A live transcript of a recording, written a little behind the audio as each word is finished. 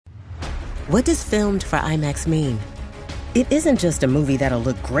What does filmed for IMAX mean? It isn't just a movie that'll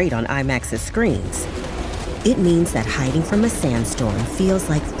look great on IMAX's screens. It means that hiding from a sandstorm feels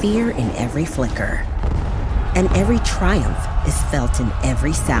like fear in every flicker. And every triumph is felt in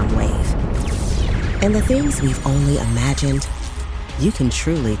every sound wave. And the things we've only imagined, you can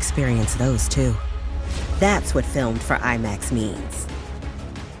truly experience those too. That's what filmed for IMAX means.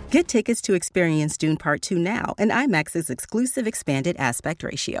 Get tickets to experience Dune Part 2 now and IMAX's exclusive expanded aspect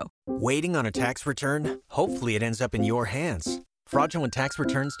ratio. Waiting on a tax return? Hopefully it ends up in your hands. Fraudulent tax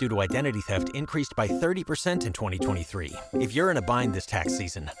returns due to identity theft increased by 30% in 2023. If you're in a bind this tax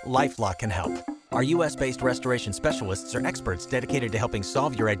season, LifeLock can help. Our U.S.-based restoration specialists are experts dedicated to helping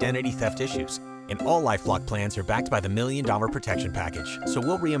solve your identity theft issues. And all LifeLock plans are backed by the $1 Million Protection Package. So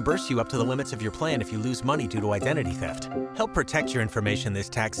we'll reimburse you up to the limits of your plan if you lose money due to identity theft. Help protect your information this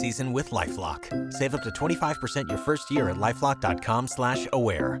tax season with LifeLock. Save up to 25% your first year at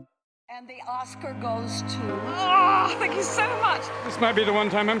LifeLock.com/aware. And the Oscar goes to... Oh, thank you so much. This might be the one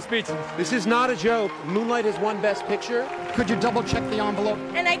time I'm speechless. This is not a joke. Moonlight has won Best Picture. Could you double check the envelope?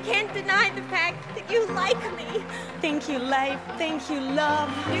 And I can't deny the fact that you like me. Thank you, life. Thank you, love.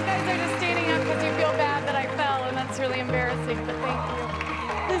 You guys are just standing up because you feel bad that I fell, and that's really embarrassing, but thank you.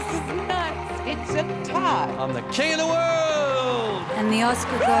 This is nuts. It's a tie. I'm the king of the world. And the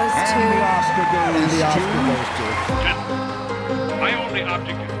Oscar goes to... And the Oscar goes to... My only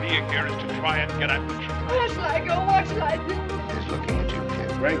object in being here is to try and get at the truth. Where shall I go? What shall I do? He's looking at you,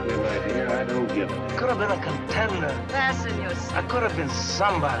 kid. Frankly, my dear, I don't give a... Could have been a contender. Fasten yourself. I could have been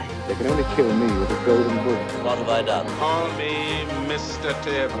somebody. They can only kill me with a golden bullet. What have I done? Call me Mr.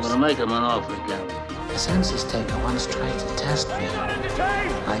 Tibbs. I'm gonna make him an offer again. The census taker once tried to test me.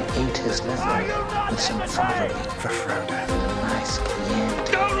 I ate his liver with some fava bean for Frodo. Nice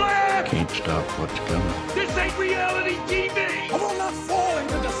Chianti. Don't laugh! Can't stop what's coming. This ain't reality TV! I will not fall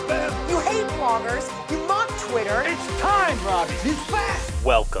into despair. You hate bloggers. You mock Twitter. It's time, Robbie. He's fast.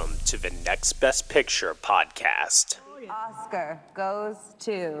 Welcome to the Next Best Picture podcast. Oscar goes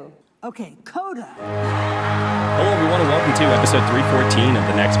to... Okay, Coda. Hello, everyone, and welcome to episode 314 of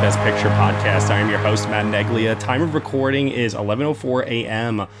the Next Best Picture podcast. I am your host, Matt Neglia. Time of recording is 11:04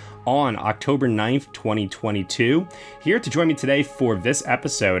 a.m. on October 9th, 2022. Here to join me today for this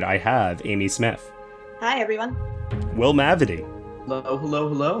episode, I have Amy Smith. Hi, everyone. Will Mavity. Hello, hello,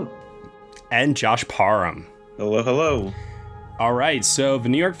 hello. And Josh Parham. Hello, hello. All right, so the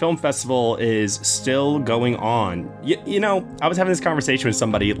New York Film Festival is still going on. You know, I was having this conversation with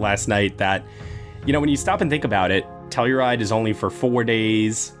somebody last night that, you know, when you stop and think about it, Telluride is only for 4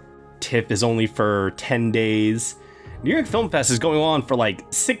 days, TIFF is only for 10 days. New York Film Fest is going on for like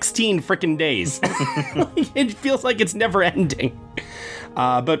 16 freaking days. It feels like it's never ending.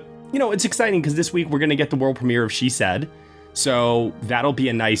 But, you know, it's exciting because this week we're going to get the world premiere of She Said. So that'll be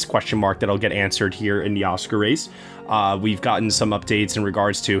a nice question mark that'll get answered here in the Oscar race. We've gotten some updates in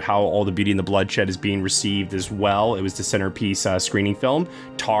regards to how All the Beauty and the Bloodshed is being received as well. It was the centerpiece screening film.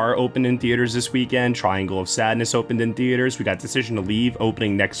 Tar opened in theaters this weekend. Triangle of Sadness opened in theaters. We got Decision to Leave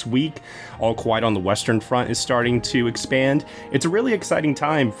opening next week. All Quiet on the Western Front is starting to expand. It's a really exciting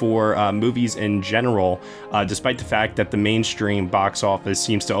time for movies in general, despite the fact that the mainstream box office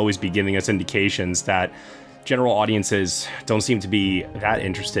seems to always be giving us indications that general audiences don't seem to be that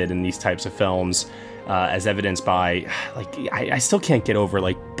interested in these types of films, as evidenced by, like, I still can't get over,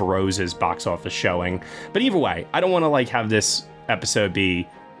 like, Bros' box office showing. But either way, I don't want to, like, have this episode be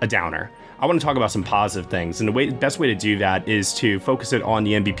a downer. I want to talk about some positive things, and the best way to do that is to focus it on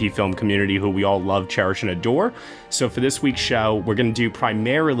the MVP film community, who we all love, cherish, and adore. So for this week's show, we're going to do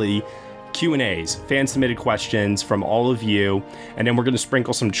primarily Q&As, fan-submitted questions from all of you, and then we're going to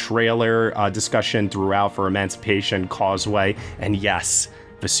sprinkle some trailer discussion throughout for Emancipation, Causeway, and yes,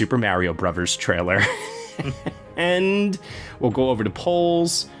 the Super Mario Brothers trailer. And we'll go over the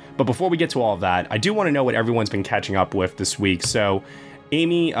polls. But before we get to all of that, I do want to know what everyone's been catching up with this week. So,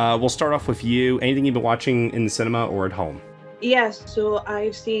 Amy, we'll start off with you. Anything you've been watching in the cinema or at home? Yes, so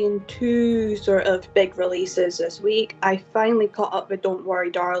I've seen two sort of big releases this week. I finally caught up with Don't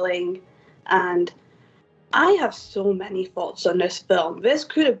Worry, Darling, and I have so many thoughts on this film. This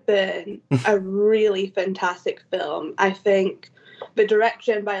could have been a really fantastic film. I think the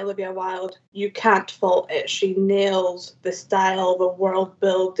direction by Olivia Wilde, you can't fault it. She nails the style, the world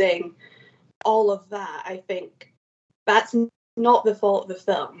building, all of that. I think that's not the fault of the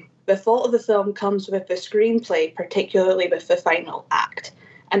film. The fault of the film comes with the screenplay, particularly with the final act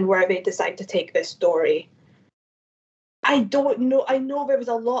and where they decide to take this story. I don't know. I know there was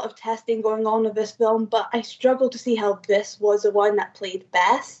a lot of testing going on with this film, but I struggle to see how this was the one that played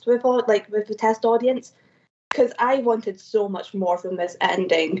best with the test audience. because I wanted so much more from this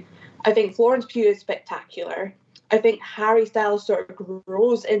ending. I think Florence Pugh is spectacular. I think Harry Styles sort of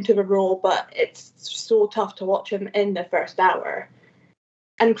grows into the role, but it's so tough to watch him in the first hour.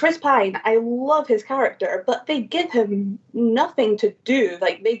 And Chris Pine, I love his character, but they give him nothing to do.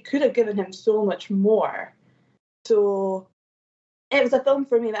 Like, they could have given him so much more. So it was a film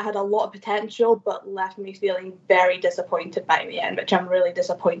for me that had a lot of potential, but left me feeling very disappointed by the end, which I'm really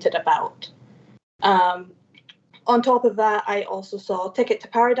disappointed about. On top of that, I also saw Ticket to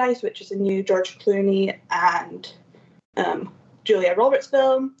Paradise, which is a new George Clooney and Julia Roberts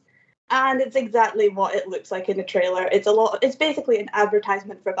film. And it's exactly what it looks like in the trailer. It's basically an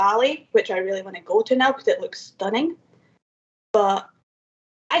advertisement for Bali, which I really want to go to now because it looks stunning. But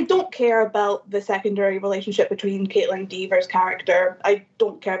I don't care about the secondary relationship between Caitlin Deaver's character. I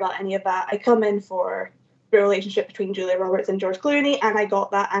don't care about any of that. I come in for the relationship between Julia Roberts and George Clooney, and I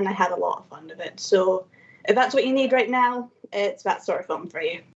got that, and I had a lot of fun with it. So if that's what you need right now, it's that sort of film for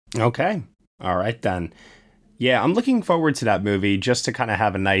you. Okay. All right, then. Yeah, I'm looking forward to that movie just to kind of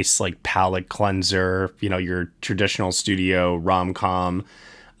have a nice, like, palate cleanser, you know, your traditional studio rom-com,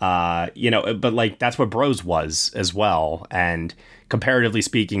 but, like, that's what Bros was as well. And comparatively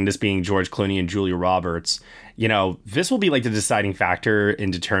speaking, this being George Clooney and Julia Roberts, you know, this will be, like, the deciding factor in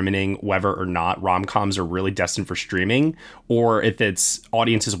determining whether or not rom-coms are really destined for streaming, or if it's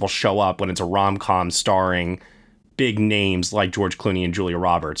audiences will show up when it's a rom-com starring big names like George Clooney and Julia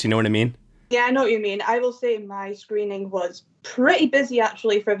Roberts. You know what I mean? Yeah, I know what you mean. I will say my screening was pretty busy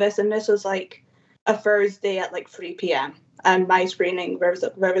actually for this, and this was like a Thursday at like 3 p.m. And my screening, there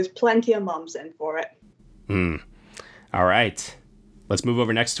was plenty of mums in for it. All right. Let's move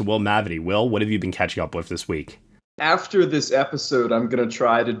over next to Will Mavity. Will, what have you been catching up with this week? After this episode, I'm going to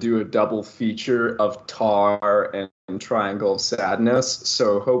try to do a double feature of Tar and Triangle of Sadness.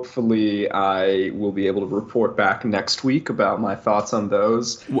 So hopefully I will be able to report back next week about my thoughts on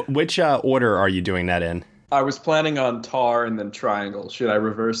those. Which order are you doing that in? I was planning on Tar and then Triangle. Should I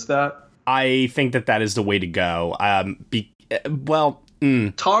reverse that? I think that is the way to go.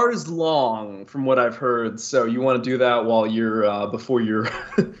 Tar is long, from what I've heard, so you want to do that while you're before you're.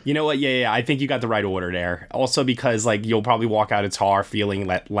 You know what? Yeah. I think you got the right order there. Also, because like you'll probably walk out of Tar feeling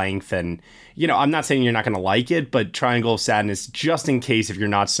that length, and you know, I'm not saying you're not going to like it, but Triangle of Sadness, just in case if you're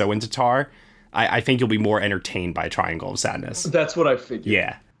not so into Tar, I think you'll be more entertained by Triangle of Sadness. That's what I figured.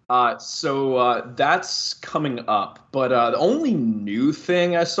 Yeah. So that's coming up, but the only new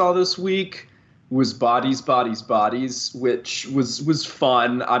thing I saw this week was Bodies, which was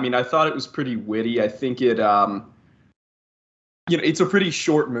fun. I mean, I thought it was pretty witty. I think it, it's a pretty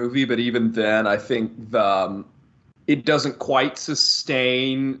short movie, but even then, I think it doesn't quite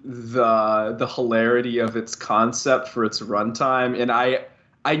sustain the hilarity of its concept for its runtime. And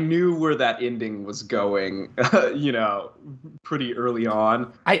I knew where that ending was going, pretty early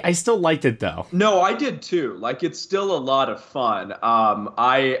on. I still liked it, though. No, I did, too. Like, it's still a lot of fun.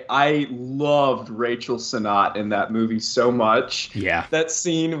 I loved Rachel Sennott in that movie so much. Yeah. That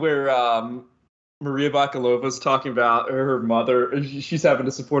scene where Maria Bakalova's talking about her mother. She's having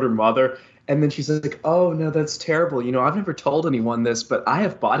to support her mother. And then she's like, oh, no, that's terrible. You know, I've never told anyone this, but I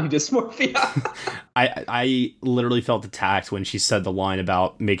have body dysmorphia. I literally felt attacked when she said the line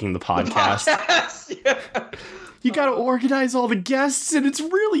about making the podcast. Yeah. You got to organize all the guests, and it's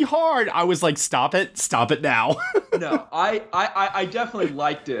really hard. I was like, stop it now. No, I definitely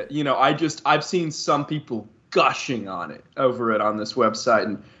liked it. You know, I've seen some people gushing on it on this website,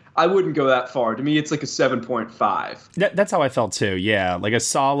 and I wouldn't go that far. To me, it's like a 7.5. That's how I felt too. Yeah, like a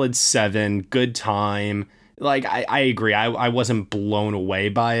solid 7, good time. Like I agree. I wasn't blown away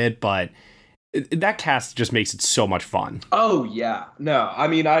by it, but that cast just makes it so much fun. Oh yeah, no, I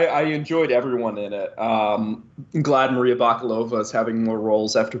mean I enjoyed everyone in it. I'm glad Maria Bakalova is having more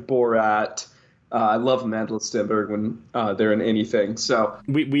roles after Borat. I love Amanda Stenberg when they're in anything. So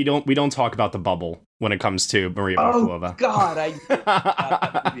we don't talk about the bubble when it comes to Maria Bakalova. Oh God, I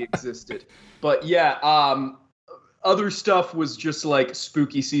forgot that movie existed. But yeah, other stuff was just like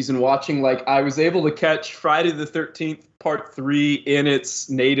spooky season watching. Like I was able to catch Friday the 13th Part 3 in its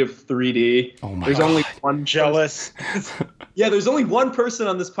native 3D. Oh my God. There's only one jealous. Yeah, there's only one person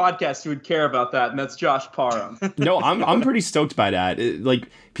on this podcast who would care about that, and that's Josh Parham. No, I'm pretty stoked by that. Like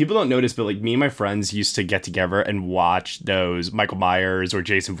people don't notice, but like me and my friends used to get together and watch those Michael Myers or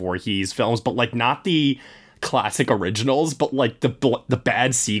Jason Voorhees films, but like not the classic originals, but like the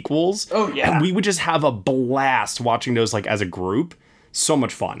bad sequels. Oh yeah. And we would just have a blast watching those like as a group. So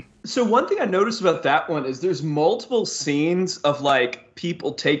much fun. So one thing I noticed about that one is there's multiple scenes of like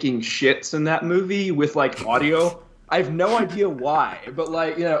people taking shits in that movie with like audio. I have no idea why, but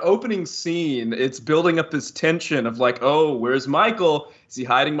like, opening scene, it's building up this tension of like, oh, where's Michael? Is he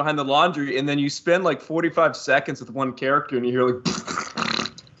hiding behind the laundry? And then you spend like 45 seconds with one character and you hear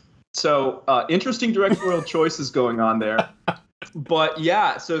like, so interesting directorial choices going on there. But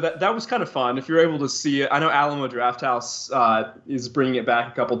yeah, so that was kind of fun. If you're able to see it, I know Alamo Drafthouse is bringing it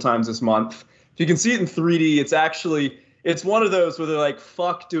back a couple times this month. If you can see it in 3D, it's one of those where they're like,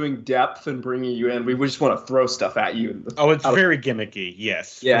 fuck doing depth and bringing you in. We just want to throw stuff at you. It's very gimmicky,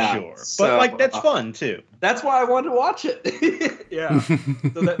 yes, yeah, for sure. But that's fun too. That's why I wanted to watch it. Yeah.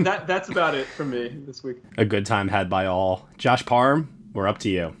 So that's about it for me this week. A good time had by all. Josh Parham, we're up to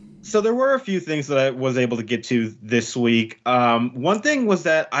you. So there were a few things that I was able to get to this week. One thing was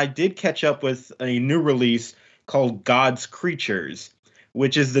that I did catch up with a new release called God's Creatures,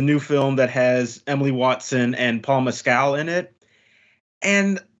 which is the new film that has Emily Watson and Paul Mescal in it.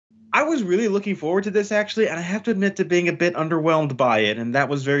 And I was really looking forward to this, actually, and I have to admit to being a bit underwhelmed by it, and that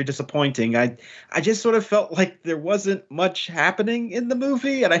was very disappointing. I just sort of felt like there wasn't much happening in the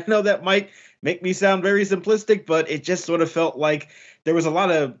movie, and I know that might make me sound very simplistic, but it just sort of felt like there was a lot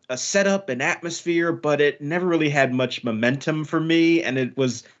of a setup and atmosphere, but it never really had much momentum for me, and it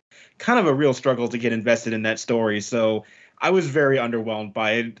was kind of a real struggle to get invested in that story. So I was very underwhelmed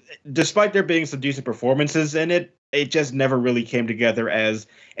by it. Despite there being some decent performances in it, it just never really came together as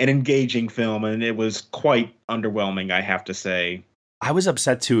an engaging film, and it was quite underwhelming, I have to say. I was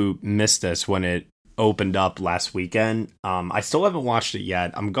upset to miss this when it opened up last weekend. I still haven't watched it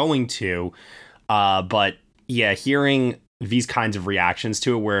yet. I'm going to, but yeah, hearing these kinds of reactions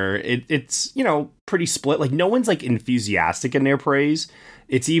to it where it's pretty split. Like, no one's like enthusiastic in their praise.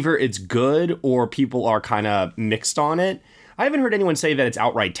 It's either it's good or people are kind of mixed on it. I haven't heard anyone say that it's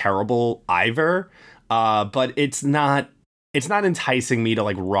outright terrible either, but it's not enticing me to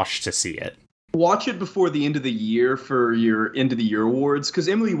like rush to see it. Watch it before the end of the year for your end of the year awards, because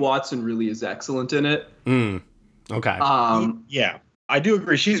Emily Watson really is excellent in it. Okay. Yeah, I do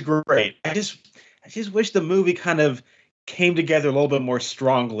agree. She's great. I just wish the movie kind of came together a little bit more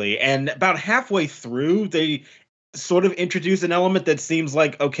strongly. And about halfway through, they sort of introduce an element that seems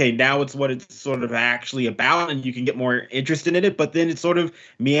like, okay, now it's what it's sort of actually about, and you can get more interested in it. But then it sort of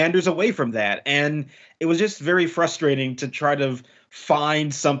meanders away from that. And it was just very frustrating to try to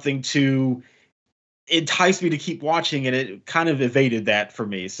find something to entice me to keep watching, and it kind of evaded that for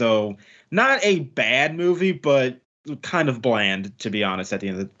me. So not a bad movie, but kind of bland, to be honest, at the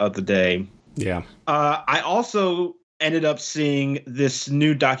end of the day. Yeah. I also ended up seeing this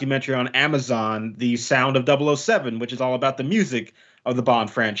new documentary on Amazon, The Sound of 007, which is all about the music of the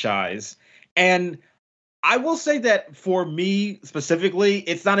Bond franchise. And I will say that for me specifically,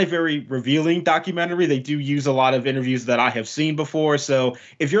 it's not a very revealing documentary. They do use a lot of interviews that I have seen before. So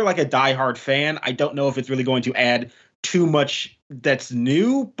if you're like a diehard fan, I don't know if it's really going to add too much that's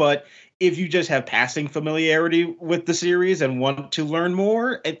new, but if you just have passing familiarity with the series and want to learn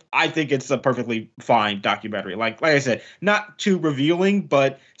more, I think it's a perfectly fine documentary. Like I said, not too revealing,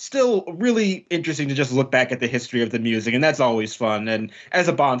 but still really interesting to just look back at the history of the music, and that's always fun. And as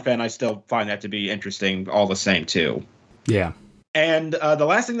a Bond fan, I still find that to be interesting all the same, too. Yeah. And the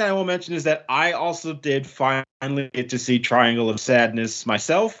last thing that I will mention is that I also did finally get to see Triangle of Sadness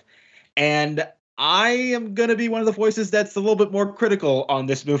myself, and I am going to be one of the voices that's a little bit more critical on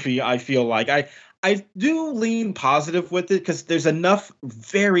this movie, I feel like. I do lean positive with it because there's enough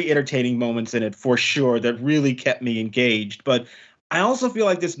very entertaining moments in it, for sure, that really kept me engaged. But I also feel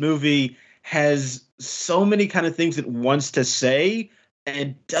like this movie has so many kind of things it wants to say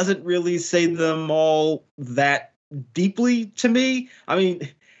and doesn't really say them all that deeply to me. I mean,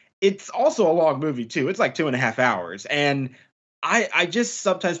 it's also a long movie, too. It's like 2.5 hours. And I just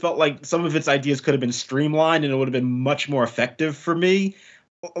sometimes felt like some of its ideas could have been streamlined and it would have been much more effective for me.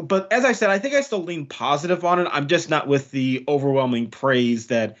 But as I said, I think I still lean positive on it. I'm just not with the overwhelming praise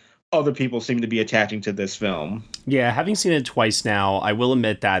that other people seem to be attaching to this film. Yeah, having seen it twice now, I will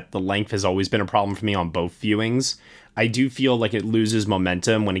admit that the length has always been a problem for me on both viewings. I do feel like it loses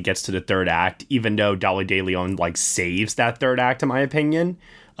momentum when it gets to the third act, even though Dolly De Leon saves that third act, in my opinion.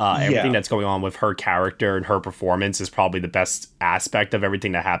 Everything that's going on with her character and her performance is probably the best aspect of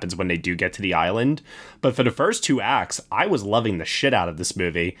everything that happens when they do get to the island. But for the first 2 acts, I was loving the shit out of this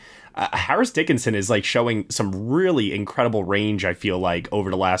movie. Harris Dickinson is showing some really incredible range, I feel like,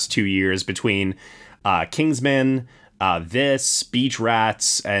 over the last 2 years between Kingsman, this, Beach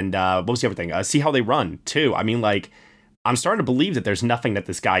Rats, and what was the other thing? See How They Run, too. I mean, I'm starting to believe that there's nothing that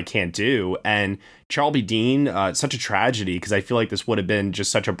this guy can't do. And Charlie Dean, such a tragedy, because I feel like this would have been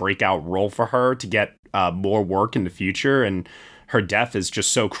just such a breakout role for her to get more work in the future. And her death is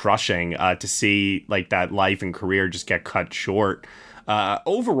just so crushing, to see like that life and career just get cut short.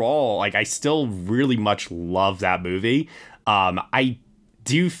 Overall, like I still really much love that movie. I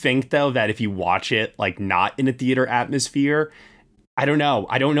do think though that if you watch it like not in a theater atmosphere, I don't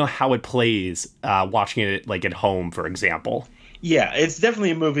know how it plays watching it like at home, for example. Yeah, it's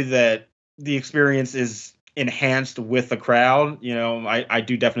definitely a movie that the experience is enhanced with the crowd. You know, I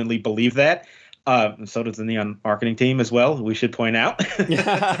do definitely believe that. So does the Neon marketing team as well, we should point out.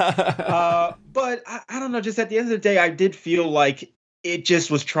 But I don't know, just at the end of the day, I did feel like it just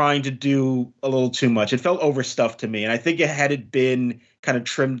was trying to do a little too much. It felt overstuffed to me. And I think had it been kind of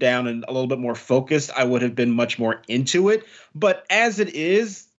trimmed down and a little bit more focused, I would have been much more into it. But as it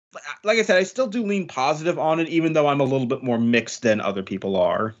is, like I said, I still do lean positive on it, even though I'm a little bit more mixed than other people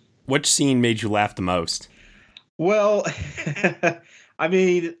are. Which scene made you laugh the most? Well, I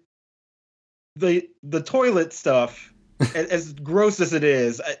mean, the toilet stuff, as gross as it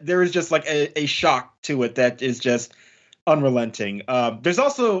is, there is just like a shock to it that is just unrelenting. There's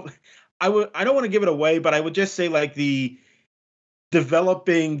also, I don't want to give it away, but I would just say like the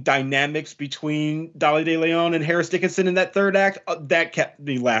developing dynamics between Dolly De Leon and Harris Dickinson in that third act, that kept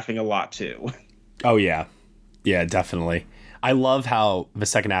me laughing a lot too. Oh yeah, definitely. I love how the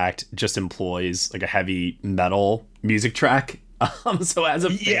second act just employs like a heavy metal music track. So as a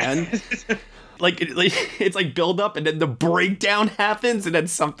fan, it's like build up and then the breakdown happens and then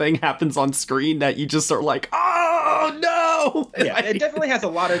something happens on screen that you just are like, oh no! Yeah, it definitely has a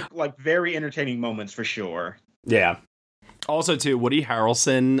lot of like very entertaining moments for sure. Yeah. Also too, Woody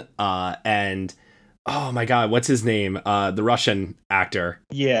Harrelson and oh my god, what's his name? The Russian actor.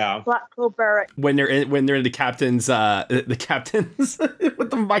 Yeah. Blackpool Barrett. When they're in the captain's with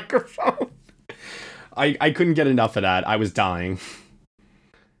the microphone. I couldn't get enough of that. I was dying.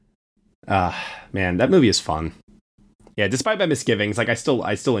 Man, that movie is fun. Yeah, despite my misgivings, like I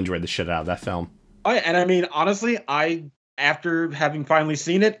still enjoyed the shit out of that film. Oh, yeah, and I mean, honestly, after having finally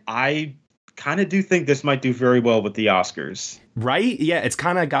seen it, I kind of do think this might do very well with the Oscars. Right? Yeah, it's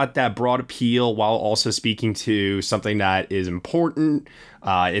kind of got that broad appeal while also speaking to something that is important.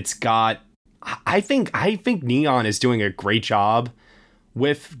 It's got, I think Neon is doing a great job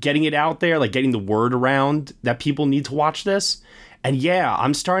with getting it out there, like getting the word around that people need to watch this. And yeah,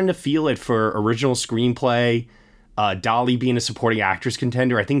 I'm starting to feel it for original screenplay. Dolly being a supporting actress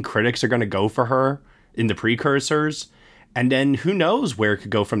contender. I think critics are going to go for her in the precursors. And then who knows where it could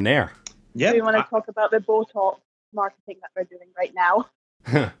go from there. Yeah. Do you want to talk about the Botox marketing that we're doing right now?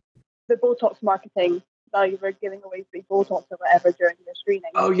 The Botox marketing, we're giving away free Botox or whatever during the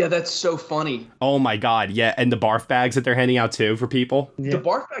screening. Oh yeah, that's so funny. Oh my god, yeah, and the barf bags that they're handing out too for people. Yeah. The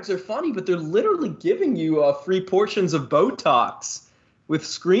barf bags are funny, but they're literally giving you free portions of Botox with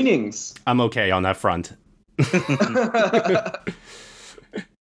screenings. I'm okay on that front.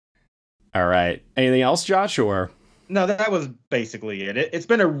 All right. Anything else, Josh, or? No, that was basically it. It's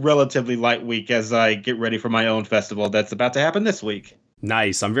been a relatively light week as I get ready for my own festival that's about to happen this week.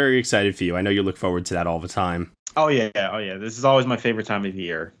 Nice. I'm very excited for you. I know you look forward to that all the time. Oh, yeah. This is always my favorite time of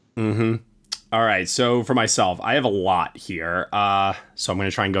year. Mm-hmm. All right. So for myself, I have a lot here. So I'm going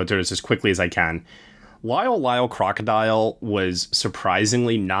to try and go through this as quickly as I can. Lyle Crocodile was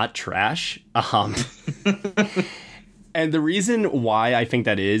surprisingly not trash. And the reason why I think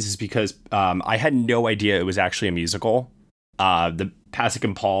that is because I had no idea it was actually a musical. The Pasek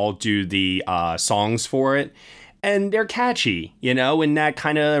and Paul do the songs for it, and they're catchy, you know, in that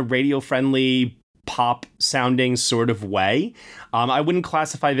kind of radio-friendly, pop-sounding sort of way. I wouldn't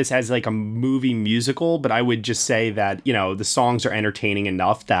classify this as like a movie musical, but I would just say that, you know, the songs are entertaining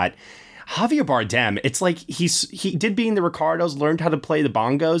enough that Javier Bardem, it's like he did Being the Ricardos, learned how to play the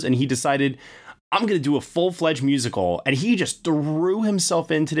bongos, and he decided, I'm going to do a full-fledged musical. And he just threw himself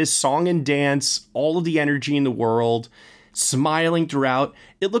into this song and dance, all of the energy in the world, smiling throughout.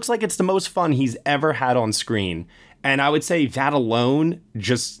 It looks like it's the most fun he's ever had on screen. And I would say that alone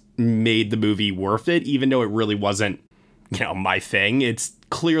just made the movie worth it, even though it really wasn't, you know, my thing. It's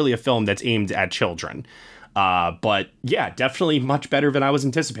clearly a film that's aimed at children. But yeah, definitely much better than I was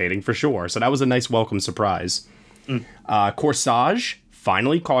anticipating, for sure. So that was a nice welcome surprise. Corsage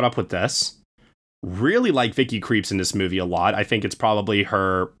finally caught up with this. Really like Vicky Krieps in this movie a lot. I think it's probably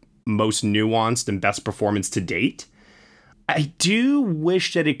her most nuanced and best performance to date. I do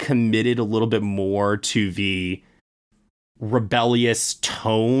wish that it committed a little bit more to the rebellious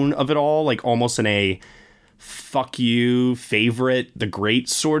tone of it all, like almost in a fuck you, favorite, the great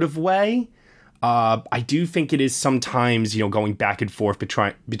sort of way. I do think it is sometimes, you know, going back and forth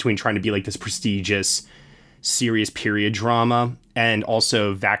between trying to be like this prestigious, serious period drama and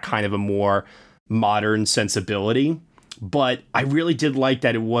also that kind of a more modern sensibility. But I really did like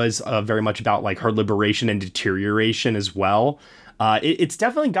that it was very much about like her liberation and deterioration as well. It's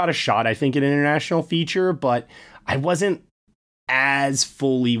definitely got a shot, I think, in an international feature, but I wasn't as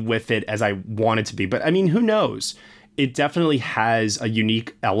fully with it as I wanted to be. But I mean, who knows? It definitely has a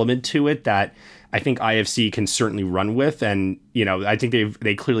unique element to it that I think IFC can certainly run with. And, you know, I think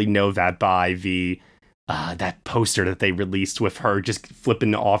they clearly know that by the that poster that they released with her just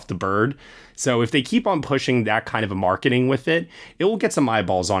flipping off the bird. So if they keep on pushing that kind of a marketing with it, it will get some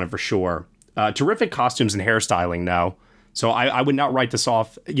eyeballs on it for sure. Terrific costumes and hairstyling now. So I would not write this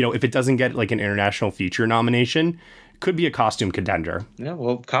off. You know, if it doesn't get like an international feature nomination, could be a costume contender. Yeah,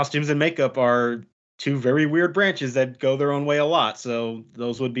 well, costumes and makeup are two very weird branches that go their own way a lot. So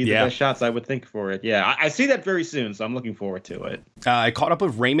those would be the best shots I would think for it. Yeah, I see that very soon, so I'm looking forward to it. I caught up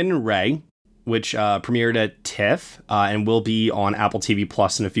with Raymond and Ray, which premiered at TIFF and will be on Apple TV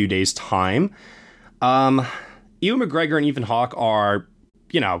Plus in a few days' time. Ewan McGregor and Ethan Hawke are,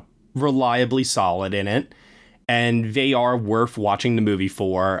 you know, reliably solid in it, and they are worth watching the movie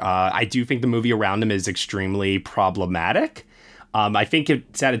for. I do think the movie around them is extremely problematic. I think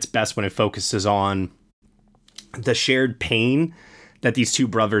it's at its best when it focuses on the shared pain that these two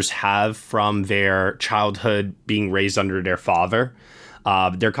brothers have from their childhood being raised under their father.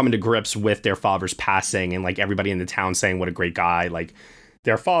 They're coming to grips with their father's passing, and like everybody in the town saying what a great guy like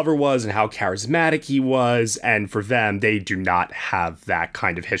their father was and how charismatic he was. And for them, they do not have that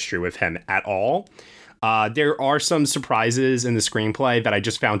kind of history with him at all. There are some surprises in the screenplay that I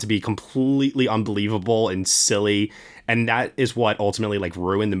just found to be completely unbelievable and silly. And that is what ultimately like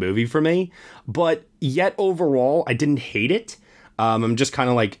ruined the movie for me. But yet overall, I didn't hate it. I'm just kind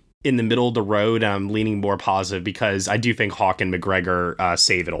of like in the middle of the road. I'm leaning more positive because I do think Hawke and McGregor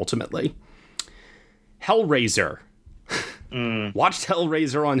save it ultimately. Hellraiser. Watched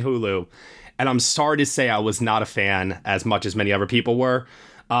Hellraiser on Hulu. And I'm sorry to say I was not a fan as much as many other people were.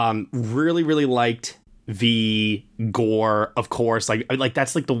 Really, really liked the gore, of course. Like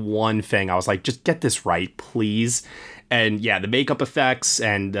that's like the one thing I was like, just get this right, please. And yeah, the makeup effects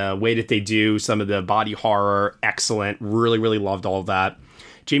and the way that they do some of the body horror, excellent. Really, really loved all of that.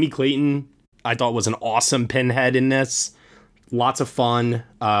 Jamie Clayton, I thought was an awesome Pinhead in this. Lots of fun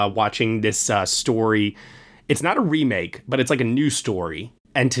watching this story. It's not a remake, but it's like a new story.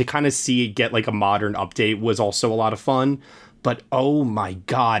 And to kind of see it get like a modern update was also a lot of fun. But oh my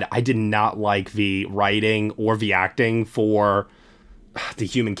God, I did not like the writing or the acting for the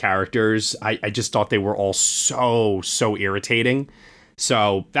human characters. I just thought they were all so irritating.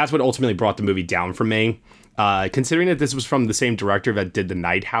 So that's what ultimately brought the movie down for me. Considering that this was from the same director that did The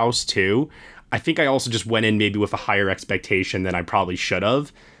Night House too, I think I also just went in maybe with a higher expectation than I probably should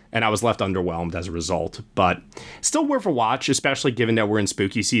have. And I was left underwhelmed as a result. But still worth a watch, especially given that we're in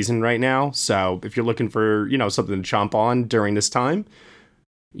spooky season right now. So if you're looking for, you know, something to chomp on during this time,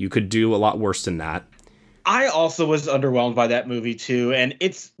 you could do a lot worse than that. I also was underwhelmed by that movie too, and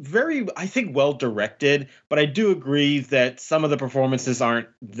it's very, I think, well directed, but I do agree that some of the performances aren't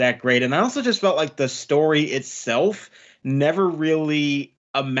that great. And I also just felt like the story itself never really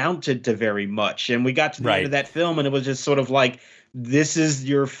amounted to very much. And we got to the end of that film, and it was just sort of like, this is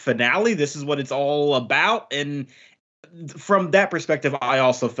your finale, this is what it's all about. And from that perspective, I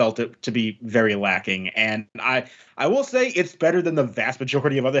also felt it to be very lacking. And I will say it's better than the vast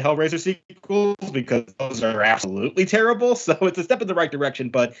majority of other Hellraiser sequels, because those are absolutely terrible. So it's a step in the right direction,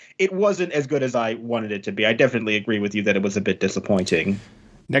 but it wasn't as good as I wanted it to be. I definitely agree with you that it was a bit disappointing.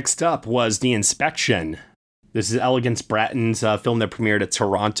 Next up was The Inspection. This is Elegance Bratton's film that premiered at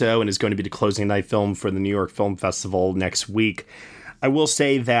Toronto and is going to be the closing night film for the New York Film Festival next week. I will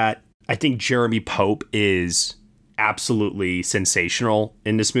say that I think Jeremy Pope is absolutely sensational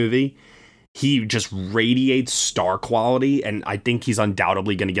in this movie. He just radiates star quality, and I think he's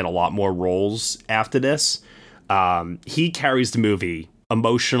undoubtedly going to get a lot more roles after this. He carries the movie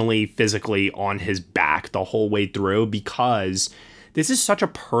emotionally, physically on his back the whole way through, because this is such a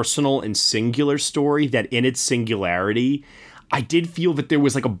personal and singular story that in its singularity, I did feel that there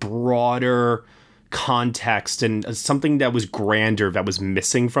was like a broader context and something that was grander that was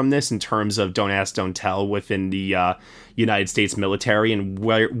missing from this in terms of don't ask, don't tell within the United States military, and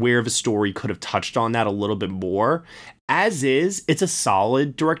where the story could have touched on that a little bit more. As is, it's a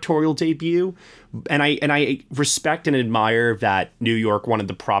solid directorial debut, and I respect and admire that New York wanted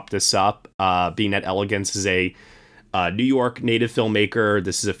to prop this up, being that Elegance is a New York native filmmaker.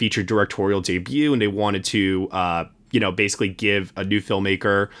 This is a featured directorial debut, and they wanted to basically give a new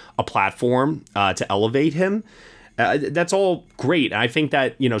filmmaker a platform to elevate him. That's all great. And I think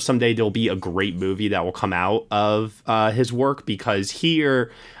that, someday there'll be a great movie that will come out of his work, because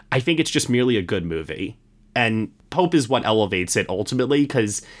here, I think it's just merely a good movie. And Pope is what elevates it ultimately,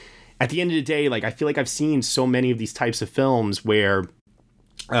 because at the end of the day, like, I feel like I've seen so many of these types of films where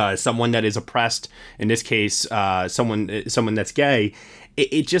someone that is oppressed, in this case, someone that's gay,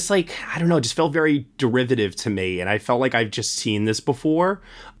 it just, like, I don't know, just felt very derivative to me, and I felt like I've just seen this before.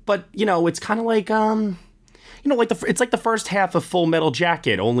 But, you know, it's kind of like, like it's like the first half of Full Metal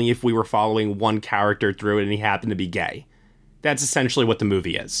Jacket, only if we were following one character through it and he happened to be gay. That's essentially what the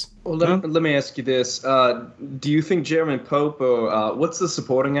movie is. Well, let me ask you this. Do you think Jeremy Pope, or what's the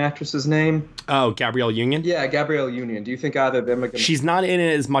supporting actress's name? Oh, Gabrielle Union? Yeah, Gabrielle Union. Do you think either of them are going to... She's not in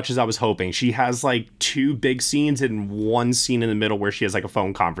it as much as I was hoping. She has, like, 2 big scenes and 1 scene in the middle where she has, like, a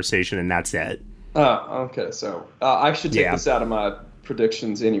phone conversation, and that's it. Oh, okay. So I should take this out of my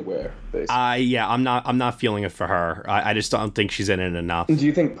predictions anywhere, basically. I'm not feeling it for her. I just don't think she's in it enough. Do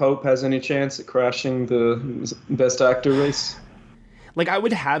you think Pope has any chance at crashing the Best Actor race? Like, I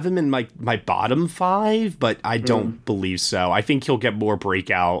would have him in my bottom 5, but I don't believe so. I think he'll get more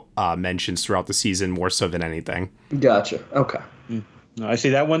breakout mentions throughout the season, more so than anything. Gotcha. Okay. I see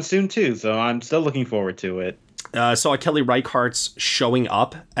that one soon, too, so I'm still looking forward to it. Saw Kelly Reichardt's showing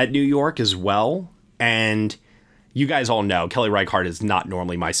up at New York as well, and you guys all know Kelly Reichardt is not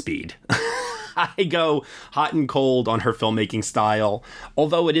normally my speed. I go hot and cold on her filmmaking style,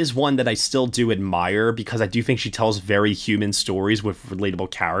 although it is one that I still do admire because I do think she tells very human stories with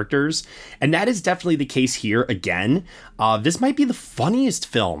relatable characters, and that is definitely the case here again. This might be the funniest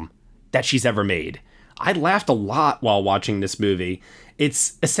film that she's ever made. I laughed a lot while watching this movie.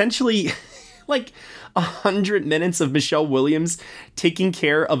 It's essentially like 100 minutes of Michelle Williams taking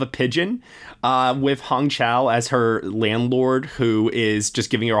care of a pigeon, with Hong Chow as her landlord, who is just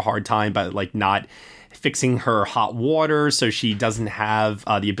giving her a hard time by, like, not fixing her hot water, so she doesn't have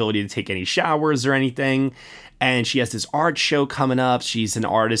the ability to take any showers or anything. And she has this art show coming up. She's an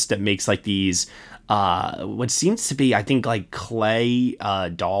artist that makes, like, these what seems to be, I think, like, clay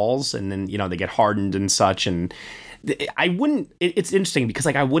dolls, and then, you know, they get hardened and such. And it's interesting because,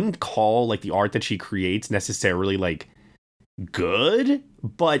 like, I wouldn't call, like, the art that she creates necessarily, like, good,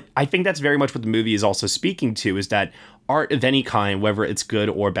 but I think that's very much what the movie is also speaking to, is that art of any kind, whether it's good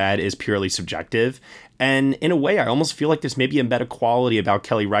or bad, is purely subjective. And in a way, I almost feel like there's maybe a meta quality about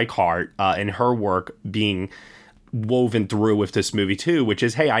Kelly Reichardt and her work being woven through with this movie too, which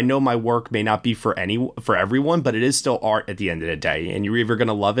is, hey, I know my work may not be for everyone, but it is still art at the end of the day, and you're either going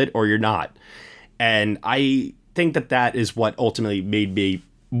to love it or you're not. And I think that is what ultimately made me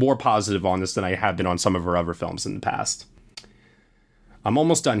more positive on this than I have been on some of her other films in the past. I'm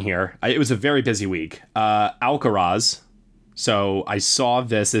almost done here. It was a very busy week. Alcaraz. So I saw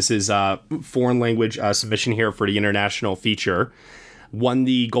this. This is a foreign language submission here for the international feature. Won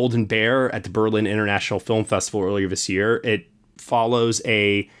the Golden Bear at the Berlin International Film Festival earlier this year. It follows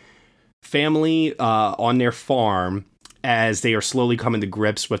a family on their farm as they are slowly coming to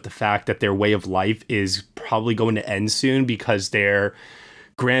grips with the fact that their way of life is probably going to end soon because their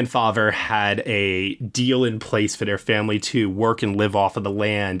grandfather had a deal in place for their family to work and live off of the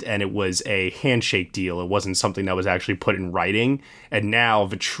land, and it was a handshake deal. It wasn't something that was actually put in writing. And now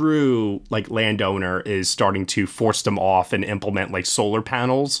the true, like, landowner is starting to force them off and implement, like, solar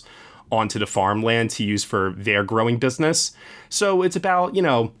panels onto the farmland to use for their growing business. So it's about, you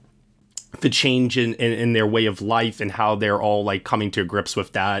know, the change in their way of life and how they're all, like, coming to grips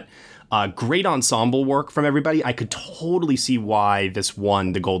with that. Great ensemble work from everybody. I could totally see why this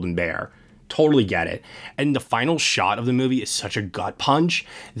won the Golden Bear. Totally get it. And the final shot of the movie is such a gut punch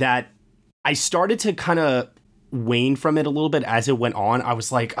that I started to kind of wane from it a little bit as it went on. I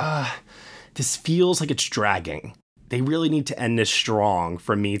was like, this feels like it's dragging. They really need to end this strong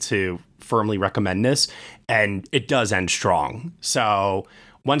for me to firmly recommend this. And it does end strong. So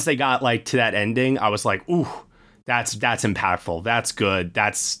once they got, like, to that ending, I was like, ooh, that's impactful. That's good.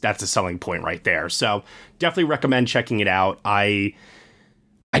 That's a selling point right there. So definitely recommend checking it out. I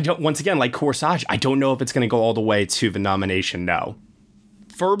don't, once again, like Corsage, I don't know if it's going to go all the way to the nomination. No,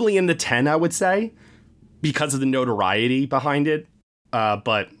 firmly in the 10, I would say, because of the notoriety behind it.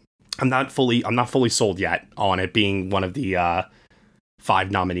 But I'm not fully sold yet on it being one of the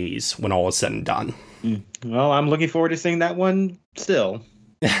 5 nominees when all is said and done. Well, I'm looking forward to seeing that one still.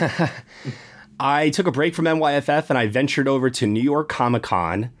 I took a break from NYFF and I ventured over to New York Comic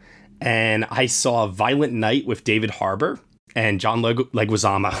Con, and I saw Violent Night with David Harbour and John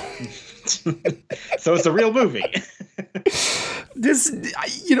Leguizamo. So it's a real movie. This,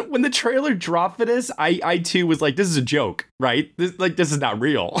 you know, when the trailer dropped for this, I too was like, this is a joke, right? This is not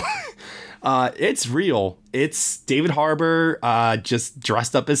real. It's real. It's David Harbour just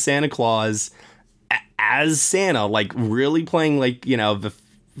dressed up as Santa Claus, as Santa, like really playing, like, you know, the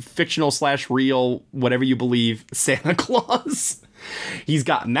fictional / real, whatever you believe, Santa Claus. He's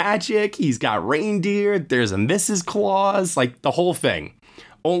got magic, he's got reindeer, there's a Mrs. Claus, like the whole thing.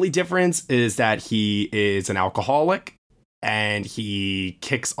 Only difference is that he is an alcoholic and he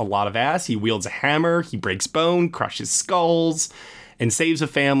kicks a lot of ass. He wields a hammer, he breaks bone, crushes skulls, and saves a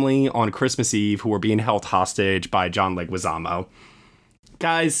family on Christmas Eve who were being held hostage by John Leguizamo.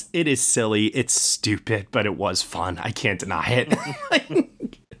 Guys, it is silly, it's stupid, but it was fun. I can't deny it.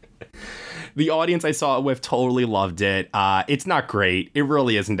 The audience I saw it with totally loved it. It's not great. It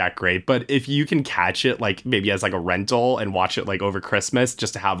really isn't that great. But if you can catch it, like maybe as like a rental and watch it like over Christmas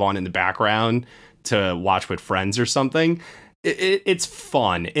just to have on in the background to watch with friends or something, it's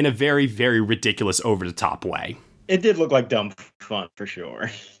fun in a very, very ridiculous, over the top way. It did look like dumb fun for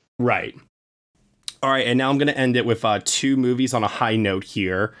sure. Right. All right. And now I'm going to end it with 2 movies on a high note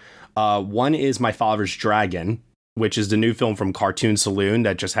here. One is My Father's Dragon, which is the new film from Cartoon Saloon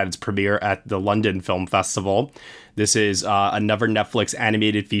that just had its premiere at the London Film Festival. This is another Netflix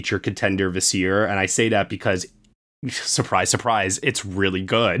animated feature contender this year, and I say that because, surprise, surprise, it's really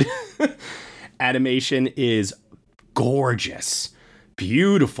good. Animation is gorgeous,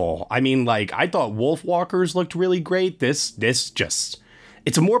 beautiful. I mean, like, I thought Wolfwalkers looked really great. This just,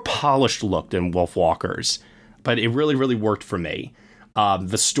 it's a more polished look than Wolfwalkers, but it really, really worked for me.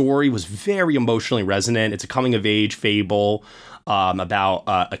 The story was very emotionally resonant. It's a coming-of-age fable about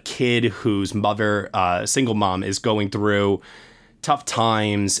a kid whose mother, single mom, is going through tough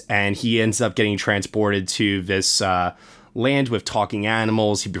times, and he ends up getting transported to this land with talking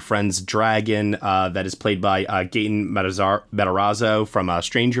animals. He befriends a dragon that is played by Gaten Matarazzo from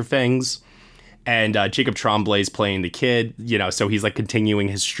Stranger Things. And Jacob Tremblay is playing the kid, you know, so he's like continuing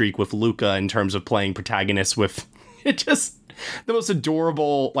his streak with Luca in terms of playing protagonists with it just... the most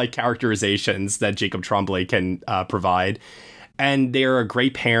adorable like characterizations that Jacob Tremblay can provide. And they're a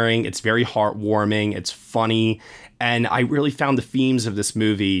great pairing. It's very heartwarming. It's funny. And I really found the themes of this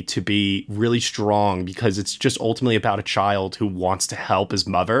movie to be really strong because it's just ultimately about a child who wants to help his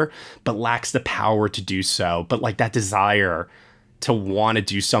mother, but lacks the power to do so. But like that desire to want to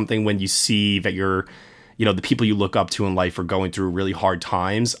do something when you see that you're, you know, the people you look up to in life are going through really hard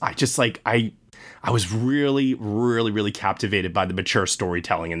times. I was really, really, really captivated by the mature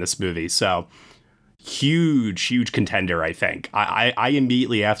storytelling in this movie. So huge contender, I think. I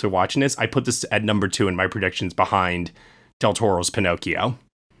immediately after watching this, I put this at number 2 in my predictions behind Del Toro's Pinocchio.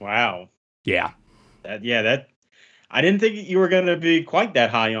 Wow. Yeah. That I didn't think you were going to be quite that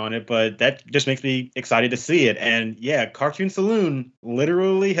high on it, but that just makes me excited to see it. And yeah, Cartoon Saloon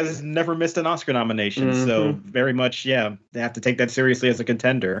literally has never missed an Oscar nomination. Mm-hmm. So very much, yeah, they have to take that seriously as a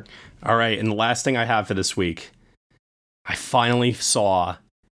contender. All right. And the last thing I have for this week, I finally saw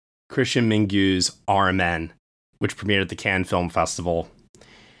Christian Mingu's RMN, which premiered at the Cannes Film Festival.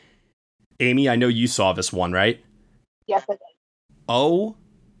 Amy, I know you saw this one, right? Yes, I did. Oh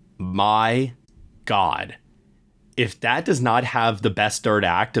my God. If that does not have the best third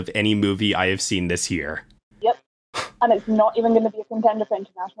act of any movie I have seen this year. Yep. And it's not even going to be a contender for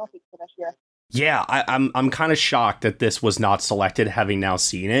international feature this year. Yeah, I'm kind of shocked that this was not selected, having now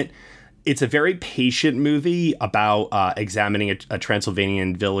seen it. It's a very patient movie about examining a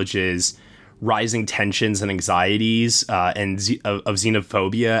Transylvanian village's rising tensions and anxieties and of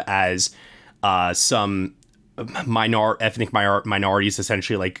xenophobia as some ethnic minorities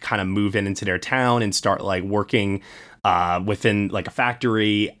essentially like kind of move into their town and start like working within like a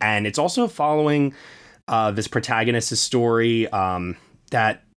factory. And it's also following this protagonist's story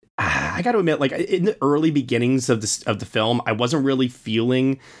that I got to admit, like in the early beginnings of the film, I wasn't really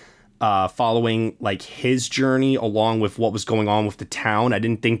feeling following like his journey along with what was going on with the town. I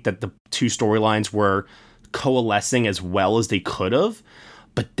didn't think that the two storylines were coalescing as well as they could have.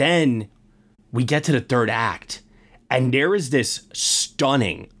 But then we get to the third act, and there is this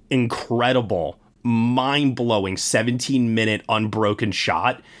stunning, incredible, mind-blowing 17-minute unbroken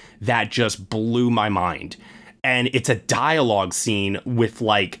shot that just blew my mind. And it's a dialogue scene with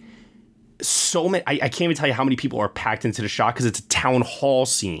like so many, I can't even tell you how many people are packed into the shot because it's a town hall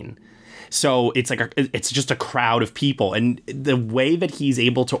scene. So it's like it's just a crowd of people, and the way that he's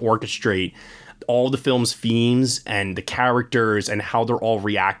able to orchestrate all the film's themes and the characters and how they're all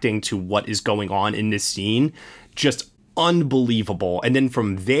reacting to what is going on in this scene, just unbelievable. And then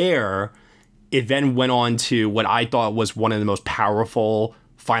from there, it then went on to what I thought was one of the most powerful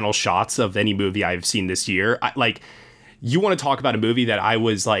final shots of any movie I've seen this year. You want to talk about a movie that I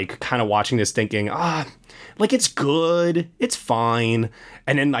was like kind of watching this thinking, like it's good, it's fine.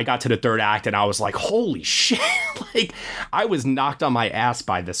 And then I got to the third act and I was like, holy shit. Like I was knocked on my ass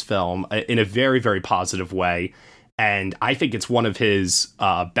by this film in a very, very positive way. And I think it's one of his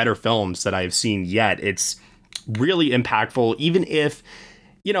better films that I've seen yet. It's really impactful, even if,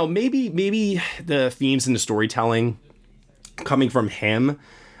 you know, maybe the themes and the storytelling coming from him,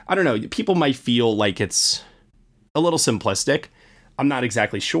 I don't know, people might feel like it's a little simplistic. I'm not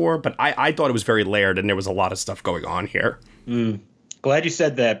exactly sure, but I thought it was very layered and there was a lot of stuff going on here. Glad you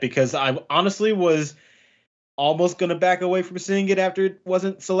said that, because I honestly was almost going to back away from seeing it after it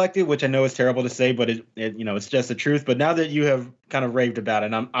wasn't selected, which I know is terrible to say, but it you know, it's just the truth. But now that you have kind of raved about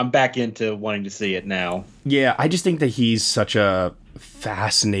it, I'm back into wanting to see it now. Yeah, I just think that he's such a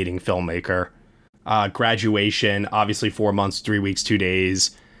fascinating filmmaker. Graduation, obviously 4 months, 3 weeks, 2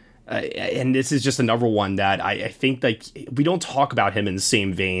 days. And this is just another one that I think like we don't talk about him in the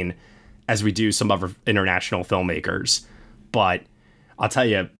same vein as we do some other international filmmakers. But I'll tell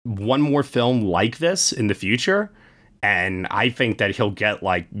you, one more film like this in the future, and I think that he'll get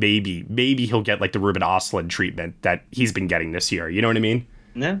like maybe he'll get like the Ruben Östlund treatment that he's been getting this year. You know what I mean?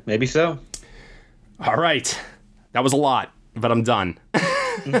 Yeah, maybe so. All right. That was a lot, but I'm done.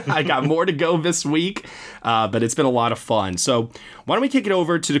 I got more to go this week, but it's been a lot of fun. So why don't we kick it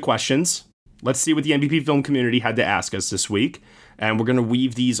over to the questions? Let's see what the MVP film community had to ask us this week. And we're going to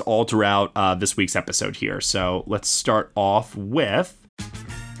weave these all throughout this week's episode here. So let's start off with...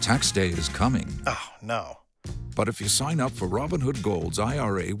 Tax day is coming. Oh, no. But if you sign up for Robinhood Gold's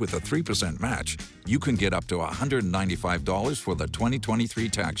IRA with a 3% match, you can get up to $195 for the 2023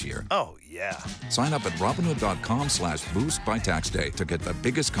 tax year. Oh, yeah. Sign up at Robinhood.com/boost by tax day to get the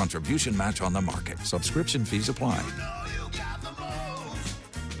biggest contribution match on the market. Subscription fees apply.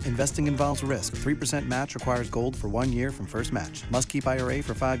 Investing involves risk. 3% match requires gold for 1 year from first match. Must keep IRA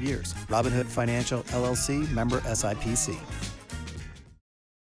for 5 years. Robinhood Financial, LLC, member SIPC.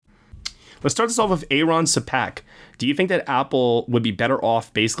 Let's start this off with Aaron Sapak. Do you think that Apple would be better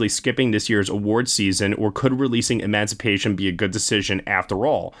off basically skipping this year's award season, or could releasing Emancipation be a good decision after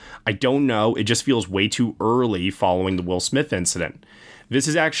all? I don't know. It just feels way too early following the Will Smith incident. This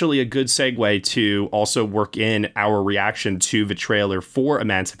is actually a good segue to also work in our reaction to the trailer for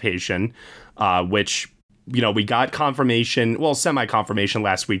Emancipation, which, you know, we got confirmation, well, semi-confirmation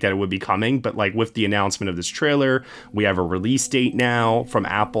last week that it would be coming, but like with the announcement of this trailer, we have a release date now from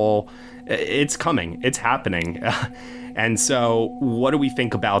Apple. It's coming. It's happening. And so what do we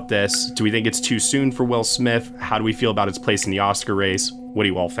think about this? Do we think it's too soon for Will Smith? How do we feel about its place in the Oscar race? What do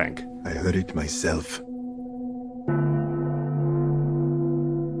you all think? I heard it myself.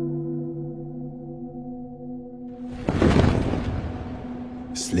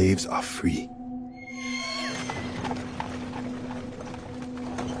 Slaves are free.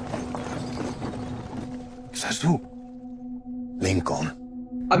 Sasu. Lincoln.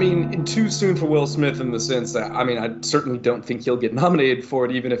 I mean, too soon for Will Smith in the sense that, I mean, I certainly don't think he'll get nominated for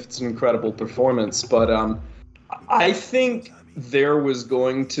it, even if it's an incredible performance. But I think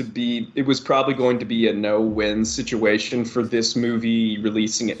it was probably going to be a no-win situation for this movie,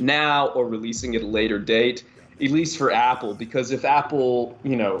 releasing it now or releasing it at a later date, at least for Apple. Because if Apple,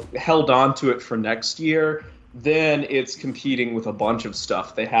 you know, held on to it for next year, then it's competing with a bunch of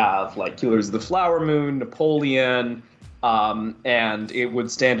stuff they have, like Killers of the Flower Moon, Napoleon, and it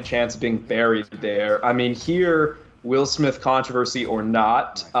would stand a chance of being buried there. I mean, here, Will Smith controversy or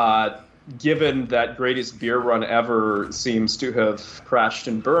not, given that Greatest Beer Run Ever seems to have crashed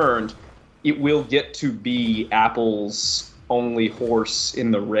and burned, it will get to be Apple's only horse in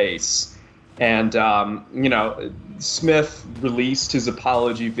the race. And, you know, Smith released his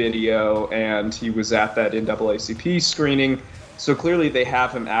apology video, and he was at that NAACP screening. So clearly they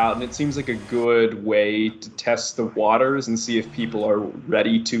have him out, and it seems like a good way to test the waters and see if people are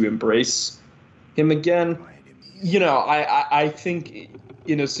ready to embrace him again. You know, I think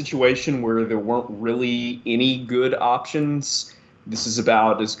in a situation where there weren't really any good options, this is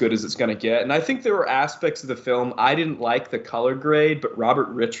about as good as it's going to get. And I think there were aspects of the film I didn't like the color grade, but Robert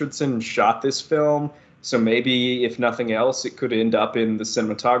Richardson shot this film. So maybe, if nothing else, it could end up in the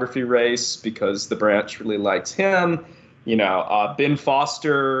cinematography race because the branch really likes him. You know, Ben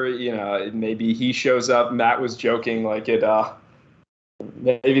Foster, you know, maybe he shows up. Matt was joking like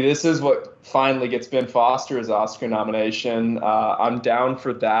maybe this is what finally gets Ben Foster his Oscar nomination. I'm down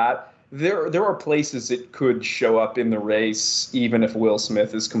for that. There are places it could show up in the race, even if Will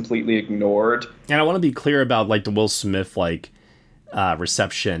Smith is completely ignored. And I want to be clear about like the Will Smith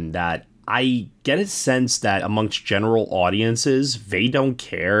reception, that I get a sense that amongst general audiences, they don't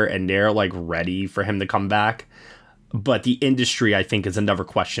care and they're like ready for him to come back. But the industry, I think, is another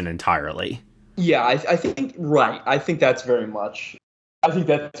question entirely. Yeah, I think, right. I think that's very much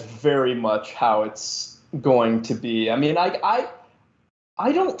how it's going to be. I mean, I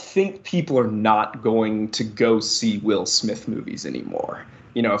I don't think people are not going to go see Will Smith movies anymore.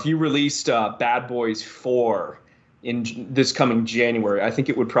 You know, if you released Bad Boys 4 in this coming January, I think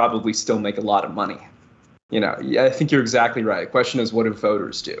it would probably still make a lot of money. You know, I think you're exactly right. The question is, what do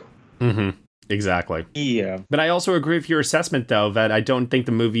voters do? Mm-hmm. Exactly. Yeah. But I also agree with your assessment, though, that I don't think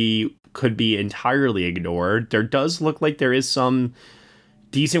the movie could be entirely ignored. There does look like there is some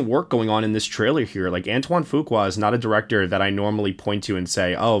decent work going on in this trailer here. Like, Antoine Fuqua is not a director that I normally point to and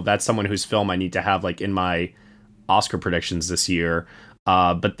say, oh, that's someone whose film I need to have, like, in my Oscar predictions this year.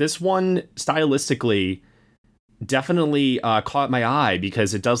 But this one, stylistically, definitely caught my eye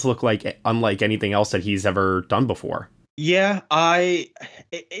because it does look like unlike anything else that he's ever done before. Yeah,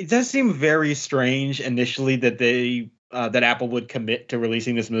 it does seem very strange initially that that Apple would commit to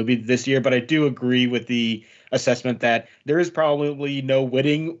releasing this movie this year, but I do agree with the assessment that there is probably no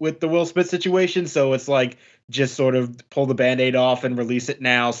winning with the Will Smith situation, so it's like just sort of pull the Band-Aid off and release it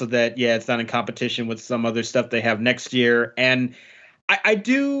now so that, yeah, it's not in competition with some other stuff they have next year. And I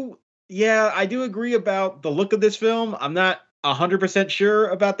do agree about the look of this film. I'm not 100% sure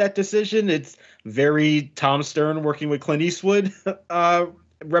about that decision. It's very Tom Stern working with Clint Eastwood,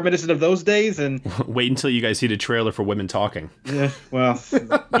 reminiscent of those days. And wait until you guys see the trailer for Women Talking. Yeah, well,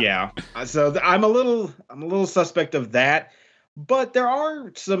 yeah. So I'm a little suspect of that, but there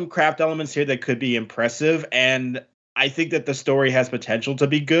are some craft elements here that could be impressive, and I think that the story has potential to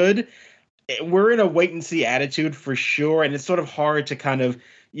be good. We're in a wait and see attitude for sure, and it's sort of hard to kind of,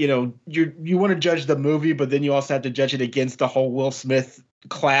 you know, you want to judge the movie, but then you also have to judge it against the whole Will Smith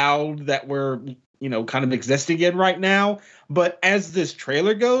cloud that we're, you know, kind of existing in right now. But as this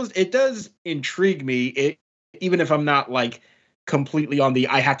trailer goes, it does intrigue me, even if I'm not like completely on the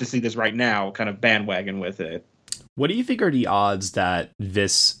I have to see this right now kind of bandwagon with it. What do you think are the odds that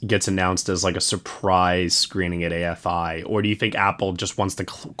this gets announced as like a surprise screening at AFI? Or do you think Apple just wants to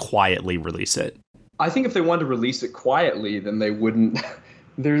quietly release it? I think if they wanted to release it quietly, then they wouldn't.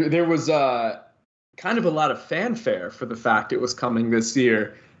 There was kind of a lot of fanfare for the fact it was coming this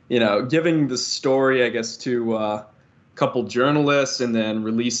year. You know, giving the story, I guess, to a couple journalists and then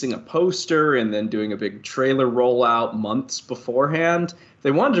releasing a poster and then doing a big trailer rollout months beforehand. If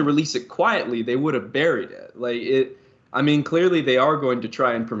they wanted to release it quietly, they would have buried it. I mean, clearly they are going to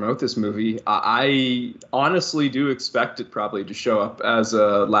try and promote this movie. I honestly do expect it probably to show up as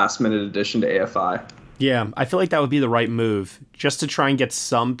a last-minute addition to AFI. Yeah, I feel like that would be the right move, just to try and get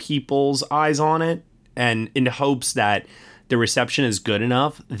some people's eyes on it, and in hopes that the reception is good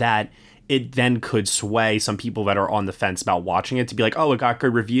enough that it then could sway some people that are on the fence about watching it to be like, oh, it got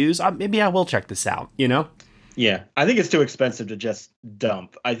good reviews. Maybe I will check this out, you know? Yeah, I think it's too expensive to just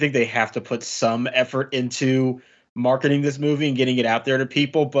dump. I think they have to put some effort into marketing this movie and getting it out there to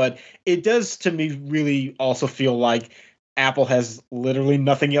people. But it does, to me, really also feel like Apple has literally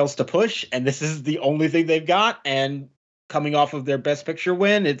nothing else to push, and this is the only thing they've got. And coming off of their Best Picture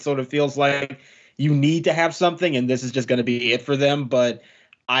win, it sort of feels like you need to have something, and this is just going to be it for them. But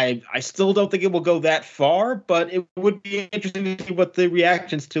I still don't think it will go that far, but it would be interesting to see what the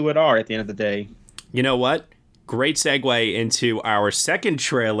reactions to it are at the end of the day. You know what? Great segue into our second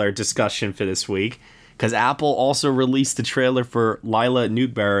trailer discussion for this week, because Apple also released the trailer for Lila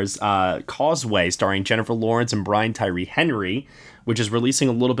Newber's Causeway, starring Jennifer Lawrence and Brian Tyree Henry, which is releasing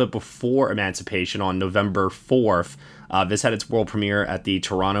a little bit before Emancipation on November 4th. This had its world premiere at the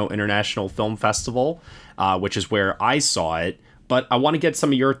Toronto International Film Festival, which is where I saw it. But I want to get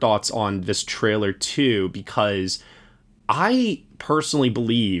some of your thoughts on this trailer too, because I personally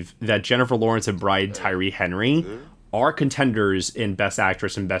believe that Jennifer Lawrence and Brian Tyree Henry are contenders in Best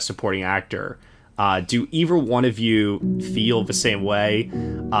Actress and Best Supporting Actor. Do either one of you feel the same way,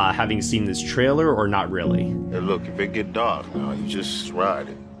 having seen this trailer, or not really? Hey, look, if it get dark now, you just ride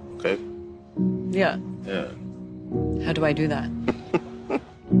it, okay? Yeah. Yeah. How do I do that?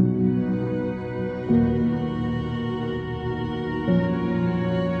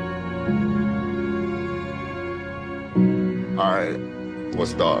 All right,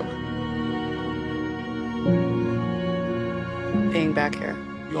 what's dark? Being back here.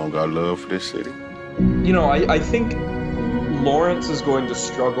 You don't got love for this city? You know, I think Lawrence is going to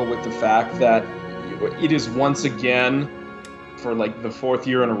struggle with the fact that it is once again, for like the fourth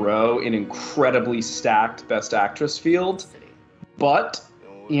year in a row, an incredibly stacked Best Actress field. But,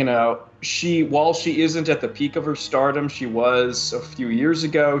 you know, while she isn't at the peak of her stardom, she was a few years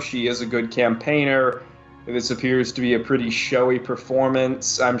ago. She is a good campaigner. This appears to be a pretty showy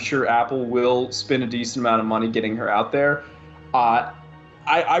performance. I'm sure Apple will spend a decent amount of money getting her out there.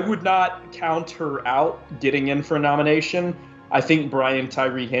 I would not count her out getting in for a nomination. I think Brian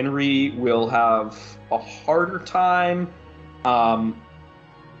Tyree Henry will have a harder time.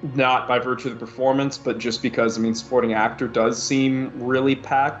 not by virtue of the performance, but just because, I mean, supporting actor does seem really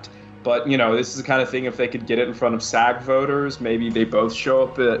packed. But, you know, this is the kind of thing, if they could get it in front of SAG voters, maybe they both show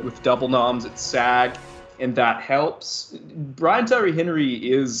up with double noms at SAG, and that helps. Brian Tyree Henry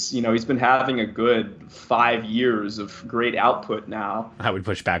is, you know, he's been having a good 5 years of great output now. I would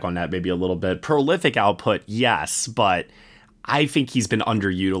push back on that maybe a little bit. Prolific output, yes, but I think he's been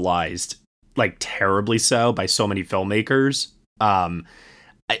underutilized, like terribly so, by so many filmmakers.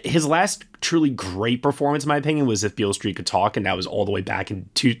 His last truly great performance, in my opinion, was If Beale Street Could Talk, and that was all the way back in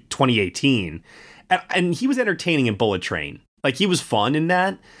 2018. And he was entertaining in Bullet Train. Like, he was fun in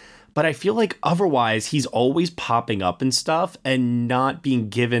that. But I feel like otherwise, he's always popping up and stuff and not being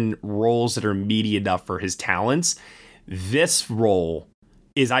given roles that are meaty enough for his talents. This role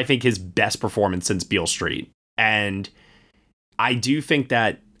is, I think, his best performance since Beale Street. And I do think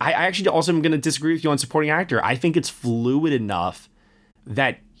that I actually also am going to disagree with you on supporting actor. I think it's fluid enough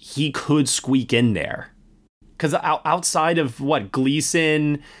that he could squeak in there. Because outside of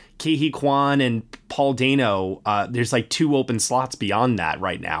Gleason, Ke Huy Quan, and Paul Dano, there's like 2 open slots beyond that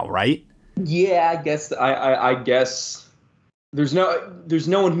right now, right? Yeah, I guess I guess there's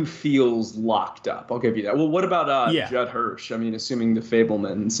no one who feels locked up. I'll give you that. Well, what about Judd Hirsch? I mean, assuming The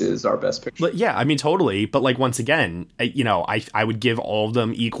Fabelmans is our best picture. But yeah, I mean, totally. But like, once again, you know, I would give all of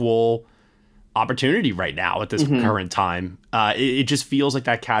them equal opportunity right now at this current time. It just feels like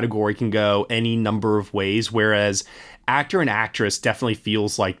that category can go any number of ways, whereas actor and actress definitely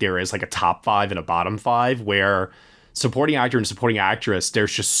feels like there is like a top 5 and a bottom 5, where supporting actor and supporting actress,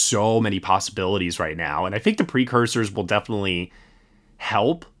 there's just so many possibilities right now. And I think the precursors will definitely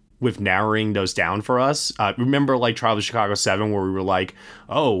help with narrowing those down for us. Remember like Trial of Chicago 7, where we were like,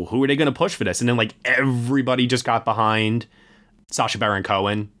 oh, who are they going to push for this? And then like everybody just got behind Sacha Baron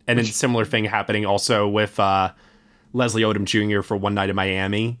Cohen, and then similar thing happening also with Leslie Odom Jr. for One Night in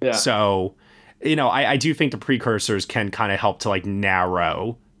Miami. Yeah. So, you know, I do think the precursors can kind of help to like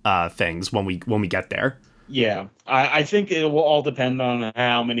narrow things when we get there. Yeah, I think it will all depend on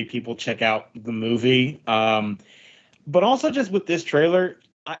how many people check out the movie. But also just with this trailer,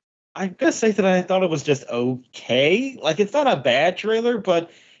 I gotta say that I thought it was just okay. Like, it's not a bad trailer, but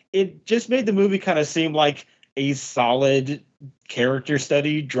it just made the movie kind of seem like a solid character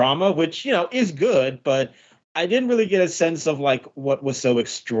study drama, which, you know, is good, but I didn't really get a sense of like what was so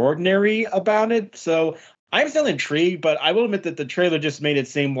extraordinary about it. So I'm still intrigued, but I will admit that the trailer just made it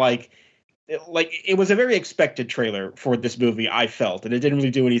seem like it was a very expected trailer for this movie, I felt, and it didn't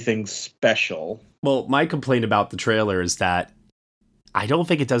really do anything special. Well, my complaint about the trailer is that I don't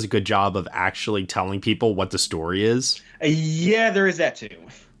think it does a good job of actually telling people what the story is. Yeah, there is that too.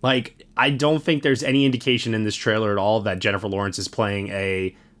 Like, I don't think there's any indication in this trailer at all that Jennifer Lawrence is playing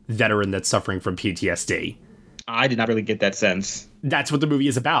a veteran that's suffering from PTSD. I did not really get that sense. That's what the movie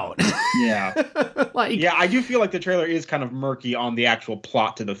is about. Yeah. Yeah, I do feel like the trailer is kind of murky on the actual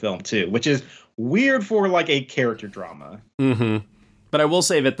plot to the film, too, which is weird for, like, a character drama. Mm-hmm. But I will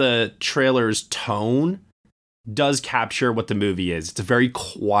say that the trailer's tone does capture what the movie is. It's a very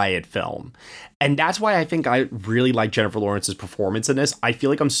quiet film. And that's why I think I really like Jennifer Lawrence's performance in this. I feel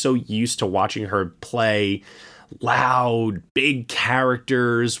like I'm so used to watching her play loud, big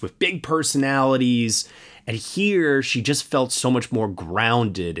characters with big personalities. And here, she just felt so much more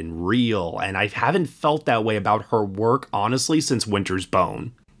grounded and real. And I haven't felt that way about her work, honestly, since Winter's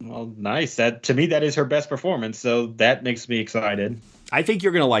Bone. Well, nice. To me, that is her best performance. So that makes me excited. I think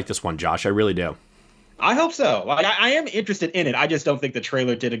you're going to like this one, Josh. I really do. I hope so. Like, I am interested in it. I just don't think the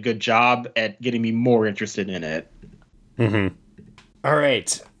trailer did a good job at getting me more interested in it. Mm-hmm. All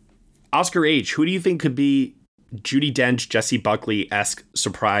right. Oscar H., who do you think could be Judi Dench, Jessie Buckley-esque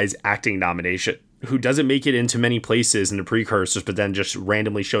surprise acting nomination, who doesn't make it into many places in the precursors, but then just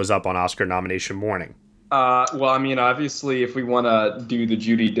randomly shows up on Oscar nomination morning? Well, I mean, obviously, if we want to do the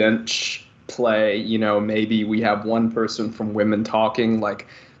Judi Dench play, you know, maybe we have one person from Women Talking, like,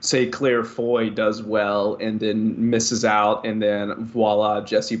 say Claire Foy does well and then misses out, and then voila,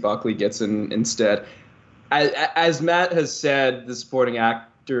 Jessie Buckley gets in instead. As Matt has said, the supporting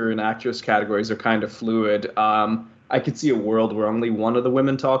actor and actress categories are kind of fluid. I could see a world where only one of the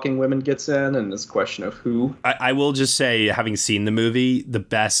Women Talking women gets in, and this question of who. I will just say, having seen the movie, the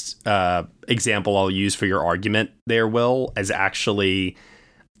best example I'll use for your argument there, Will, is actually,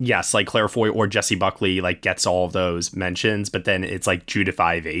 yes, like Claire Foy or Jessie Buckley like gets all of those mentions, but then it's like Judith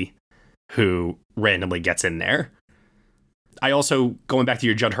Ivey who randomly gets in there. I also, going back to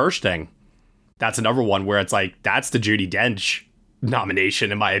your Judd Hirsch thing, that's another one where it's like, that's the Judi Dench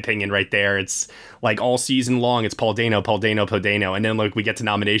nomination, in my opinion, right there. It's like all season long, it's Paul Dano, Paul Dano, Paul Dano. And then like we get to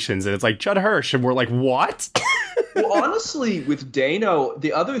nominations and it's like Judd Hirsch. And we're like, what? Well, honestly, with Dano,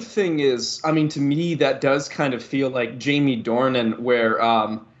 the other thing is, I mean, to me, that does kind of feel like Jamie Dornan, where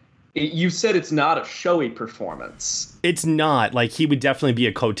you said it's not a showy performance. It's not. Like, he would definitely be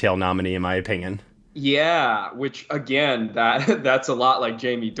a coattail nominee, in my opinion. Yeah, which again, that's a lot like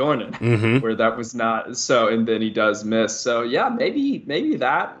Jamie Dornan, where that was not so, and then he does miss. So yeah, maybe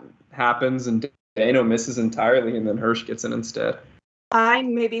that happens and Dano misses entirely, and then Hirsch gets in instead.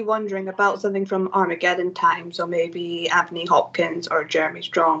 I'm maybe wondering about something from Armageddon time, so maybe Anthony Hopkins or Jeremy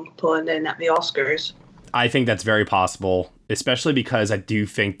Strong pulling in at the Oscars. I think that's very possible, especially because I do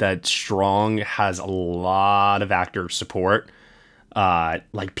think that Strong has a lot of actor support.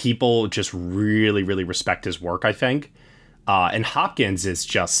 Like, people just really, really respect his work, I think. And Hopkins is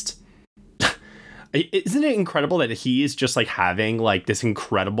just... Isn't it incredible that he is just, like, having, like, this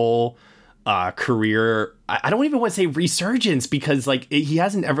incredible career? I don't even want to say resurgence, because, like, he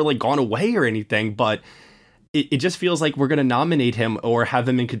hasn't ever, like, gone away or anything, but it just feels like we're going to nominate him or have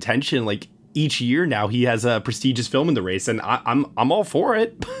him in contention, like, each year now. He has a prestigious film in the race, and I'm all for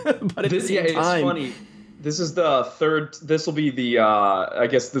it. But at the same time... It's funny. This is the third. This will be the, I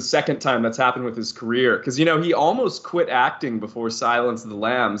guess, the second time that's happened with his career. Because, you know, he almost quit acting before Silence of the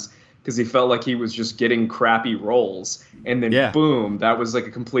Lambs because he felt like he was just getting crappy roles. And then, boom, that was like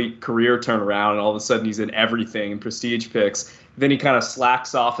a complete career turnaround. And all of a sudden he's in everything in prestige picks. Then he kind of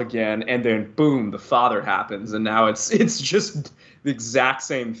slacks off again. And then, boom, The Father happens. And now it's just the exact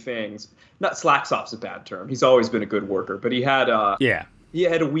same things. Not slacks off's a bad term. He's always been a good worker. But he had he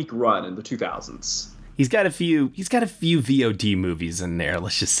had a weak run in the 2000s. He's got a few VOD movies in there.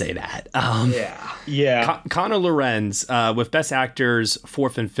 Let's just say that. Conor Lorenz, with Best Actors,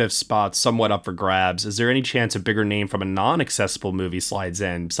 4th and 5th spots somewhat up for grabs. Is there any chance a bigger name from a non-accessible movie slides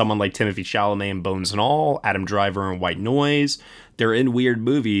in? Someone like Timothée Chalamet in Bones and All, Adam Driver in White Noise. They're in weird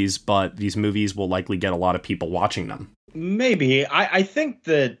movies, but these movies will likely get a lot of people watching them. Maybe. I think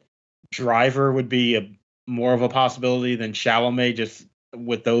that Driver would be more of a possibility than Chalamet, just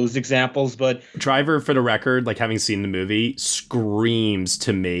with those examples. But Driver, for the record, like, having seen the movie, screams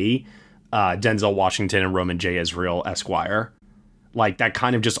to me Denzel Washington and Roman J. Israel Esquire. Like, that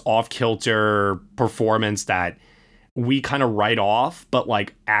kind of just off-kilter performance that we kind of write off, but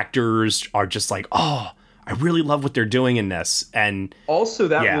like actors are just like, oh, I really love what they're doing in this. And also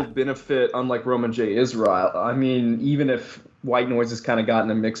that will benefit, unlike Roman J. Israel. I mean, even if White Noise has kind of gotten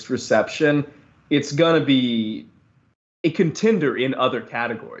a mixed reception, it's going to be a contender in other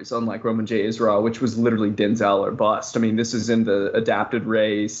categories, unlike Roman J. Israel, which was literally Denzel or bust. I mean, this is in the adapted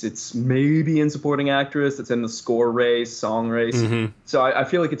race. It's maybe in supporting actress. It's in the score race, song race. So I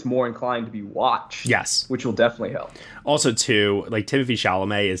feel like it's more inclined to be watched. Yes. Which will definitely help. Also, too, like, Timothée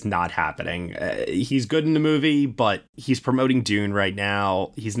Chalamet is not happening. He's good in the movie, but he's promoting Dune right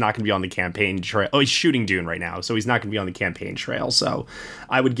now. He's not going to be on the campaign trail. Oh, he's shooting Dune right now, so he's not going to be on the campaign trail. So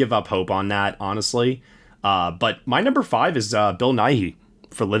I would give up hope on that, honestly. But my number 5 is Bill Nighy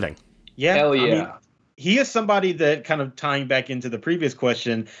for Living. Yeah. Hell yeah. I mean, he is somebody that, kind of tying back into the previous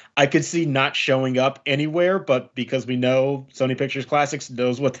question, I could see not showing up anywhere, but because we know Sony Pictures Classics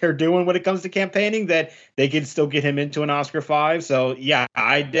knows what they're doing when it comes to campaigning, that they can still get him into an Oscar 5. So yeah,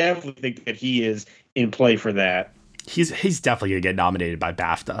 I definitely think that he is in play for that. He's definitely going to get nominated by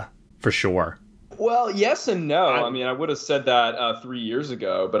BAFTA for sure. Well, yes and no. I mean, I would have said that 3 years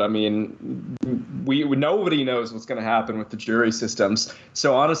ago, but I mean, nobody knows what's going to happen with the jury systems.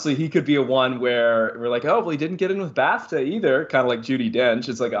 So honestly, he could be a one where we're like, oh, well, he didn't get in with BAFTA either. Kind of like Judi Dench.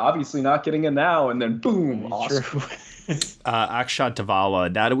 It's like, obviously not getting in now, and then boom, Oscar. Akshat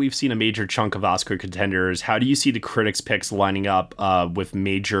Davala, now that we've seen a major chunk of Oscar contenders, how do you see the critics' picks lining up with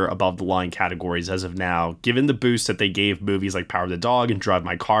major above-the-line categories as of now? Given the boost that they gave movies like Power of the Dog and Drive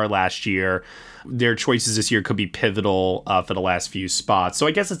My Car last year, their choices this year could be pivotal for the last few spots. So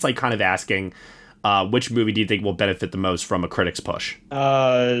I guess it's like kind of asking, which movie do you think will benefit the most from a critic's push?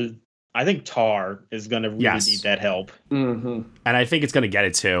 I think Tar is going to really need that help. Mm-hmm. And I think it's going to get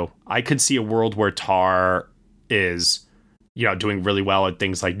it too. I could see a world where Tar is, you know, doing really well at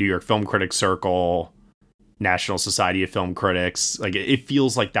things like New York Film Critics Circle, National Society of Film Critics. Like, it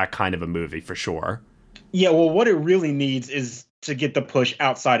feels like that kind of a movie for sure. Yeah, well, what it really needs is to get the push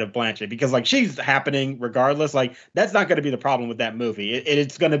outside of Blanchett, because like she's happening regardless. Like, that's not going to be the problem with that movie.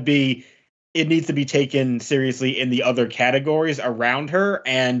 It's going to be, it needs to be taken seriously in the other categories around her,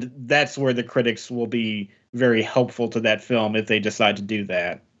 and that's where the critics will be very helpful to that film if they decide to do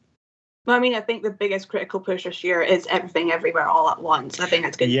that. Well, I mean, I think the biggest critical push this year is Everything Everywhere All at Once. I think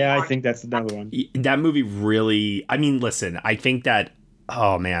that's good. Yeah, I think that's another one. That movie really, I mean, listen, I think that,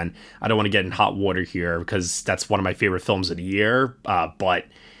 oh man, I don't want to get in hot water here because that's one of my favorite films of the year. But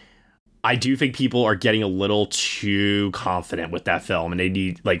I do think people are getting a little too confident with that film, and they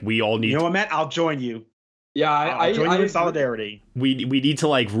need, like, we all need. You know what, Matt? I'll join you. Yeah, I'll join you in solidarity. We need to,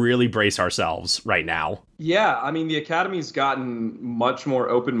 like, really brace ourselves right now. Yeah, I mean, the Academy's gotten much more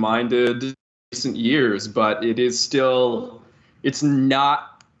open-minded in recent years, but it is still, it's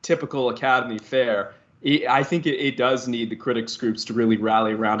not typical Academy fare. I think it does need the critics groups to really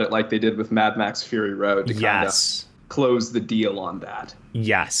rally around it like they did with Mad Max Fury Road to kind of close the deal on that.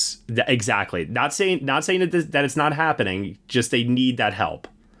 Yes, exactly. Not saying that it's not happening, just they need that help.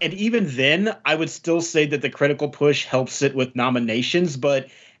 And even then, I would still say that the critical push helps it with nominations, but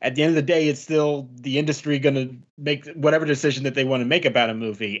at the end of the day, it's still the industry going to make whatever decision that they want to make about a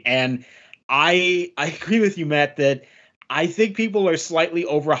movie. And I agree with you, Matt, that I think people are slightly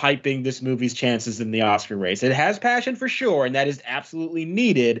overhyping this movie's chances in the Oscar race. It has passion for sure, and that is absolutely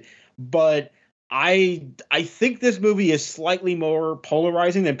needed, but I think this movie is slightly more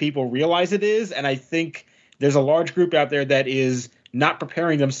polarizing than people realize it is, and I think there's a large group out there that is not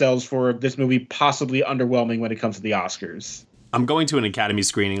preparing themselves for this movie possibly underwhelming when it comes to the Oscars. I'm going to an Academy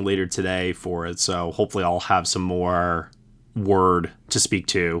screening later today for it, so hopefully I'll have some more word to speak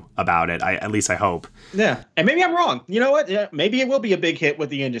to about it. At least I hope. Yeah, and maybe I'm wrong. You know what? Yeah, maybe it will be a big hit with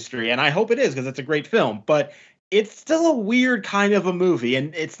the industry, and I hope it is because it's a great film. But it's still a weird kind of a movie,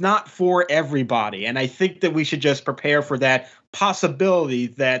 and it's not for everybody. And I think that we should just prepare for that possibility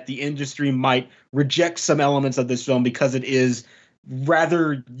that the industry might reject some elements of this film because it is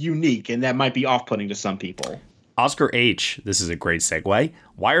rather unique, and that might be off-putting to some people. Oscar H., this is a great segue.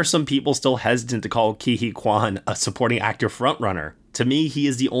 Why are some people still hesitant to call Ke Huy Quan a supporting actor frontrunner? To me, he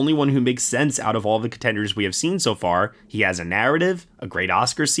is the only one who makes sense out of all the contenders we have seen so far. He has a narrative, a great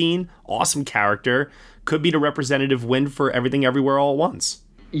Oscar scene, awesome character, could be the representative win for Everything Everywhere All at Once.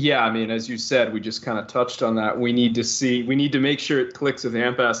 Yeah, I mean, as you said, we just kind of touched on that. We need to make sure it clicks with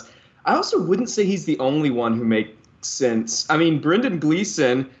AMPAS. I also wouldn't say he's the only one who makes sense. I mean, Brendan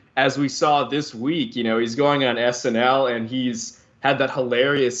Gleeson, as we saw this week, you know, he's going on SNL and he's had that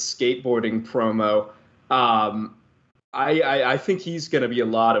hilarious skateboarding promo. I think he's going to be a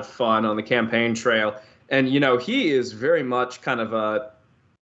lot of fun on the campaign trail. And, you know, he is very much kind of a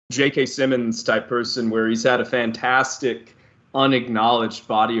J.K. Simmons type person where he's had a fantastic, unacknowledged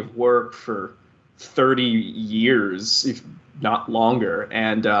body of work for 30 years, if not longer.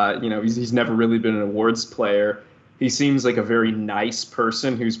 And, you know, he's never really been an awards player. He seems like a very nice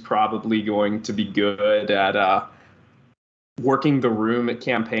person who's probably going to be good at working the room at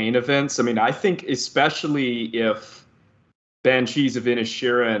campaign events. I mean, I think especially if Banshees of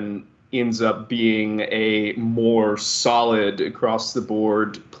Inisherin ends up being a more solid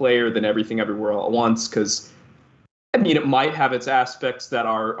across-the-board player than Everything Everywhere All at Once, because, I mean, it might have its aspects that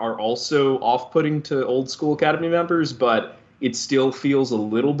are also off-putting to old-school Academy members, but it still feels a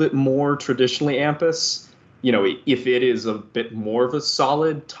little bit more traditionally AMPAS. You know, if it is a bit more of a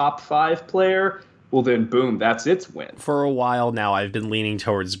solid top 5 player, well then, boom, that's its win. For a while now, I've been leaning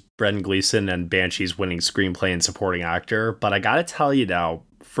towards Brendan Gleeson and Banshees winning screenplay and supporting actor, but I gotta tell you now,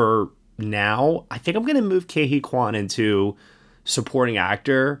 for now, I think I'm gonna move Ke Huy Quan into supporting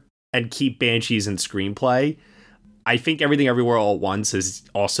actor and keep Banshees in screenplay. I think Everything Everywhere All at Once is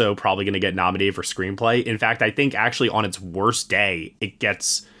also probably going to get nominated for screenplay. In fact, I think actually on its worst day, it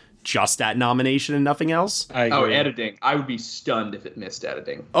gets just that nomination and nothing else. Oh, editing. I would be stunned if it missed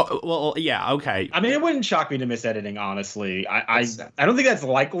editing. Oh, well, yeah, okay. I mean, it wouldn't shock me to miss editing, honestly. I don't think that's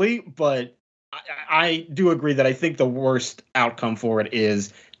likely, but I do agree that I think the worst outcome for it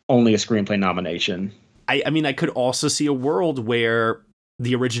is only a screenplay nomination. I mean, I could also see a world where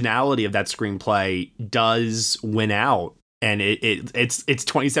the originality of that screenplay does win out. And it's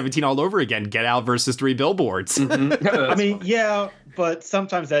 2017 all over again. Get Out versus Three Billboards. Mm-hmm. I mean, yeah, but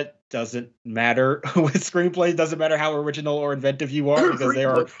sometimes that doesn't matter with screenplays. Doesn't matter how original or inventive you are because they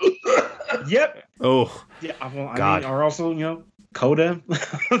are. Yep. Oh. Yeah. I mean, are also, you know, Coda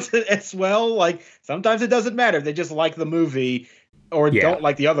as well. Like sometimes it doesn't matter. They just like the movie or don't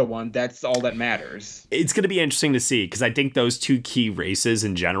like the other one. That's all that matters. It's going to be interesting to see because I think those two key races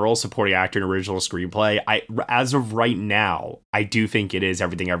in general, supporting actor and original screenplay, as of right now, I do think it is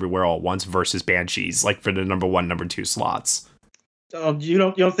Everything Everywhere All at Once versus Banshees, like for the number 1, number 2 slots. You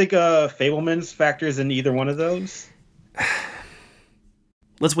don't think Fabelmans factors in either one of those?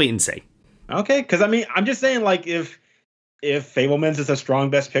 Let's wait and see. Okay, because I mean, I'm just saying, like, if Fabelmans is a strong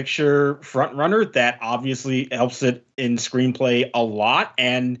Best Picture frontrunner, that obviously helps it in screenplay a lot.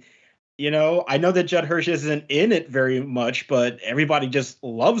 And I know that Judd Hirsch isn't in it very much, but everybody just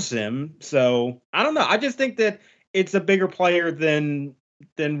loves him. So I don't know. I just think that it's a bigger player than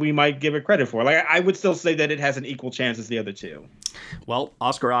we might give it credit for. Like, I would still say that it has an equal chance as the other two. Well,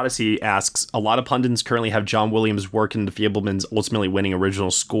 Oscar Odyssey asks, a lot of pundits currently have John Williams working the Fabelmans ultimately winning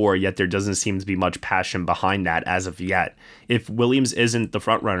original score, yet there doesn't seem to be much passion behind that as of yet. If Williams isn't the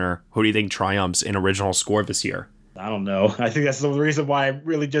frontrunner, who do you think triumphs in original score this year? I don't know. I think that's the reason why I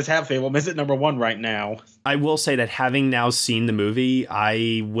really just have Fabelmans at number one right now. I will say that having now seen the movie,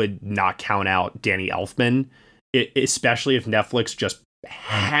 I would not count out Danny Elfman, especially if Netflix just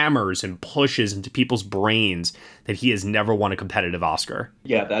hammers and pushes into people's brains that he has never won a competitive Oscar.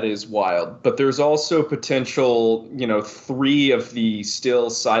 Yeah, that is wild. But there's also potential, 3 of the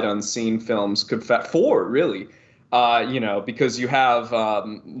still sight unseen films could 4 really. Because you have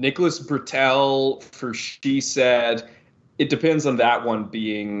Nicholas Britell for She Said. It depends on that one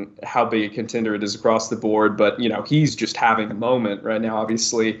being how big a contender it is across the board. But, he's just having a moment right now,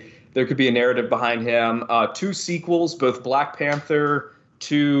 obviously. There could be a narrative behind him. 2 sequels, both Black Panther,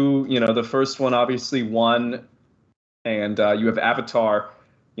 2, the first one obviously won. And you have Avatar.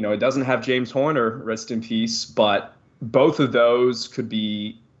 It doesn't have James Horner, rest in peace. But both of those could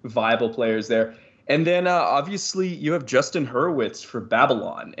be viable players there. And then obviously you have Justin Hurwitz for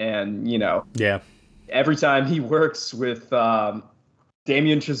Babylon. And, every time he works with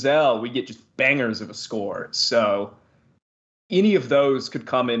Damien Chazelle, we get just bangers of a score. So any of those could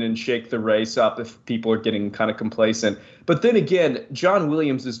come in and shake the race up if people are getting kind of complacent. But then again, John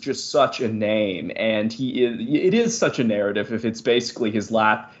Williams is just such a name, and it is such a narrative if it's basically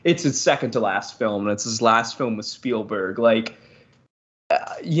it's his second to last film, and it's his last film with Spielberg. Like,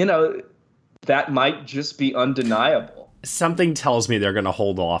 that might just be undeniable. Something tells me they're going to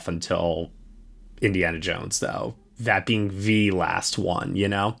hold off until Indiana Jones, though. That being the last one,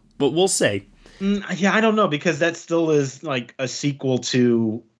 But we'll see. Yeah, I don't know, because that still is like a sequel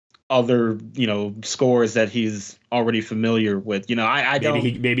to other, scores that he's already familiar with. I don't.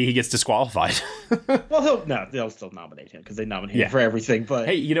 Maybe he gets disqualified. Well, they'll still nominate him because they nominate him for everything. But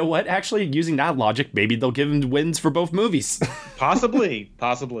hey, you know what? Actually, using that logic, maybe they'll give him wins for both movies. Possibly.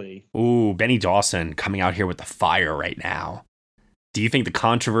 Ooh, Benny Dawson coming out here with the fire right now. Do you think the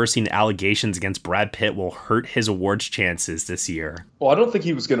controversy and allegations against Brad Pitt will hurt his awards chances this year? Well, I don't think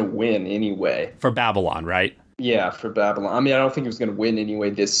he was going to win anyway. For Babylon, right? Yeah, for Babylon. I mean, I don't think he was going to win anyway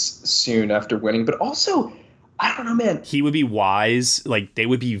this soon after winning. But also, I don't know, man. He would be wise. Like, they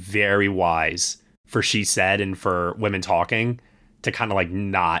would be very wise for She Said and for Women Talking to kind of like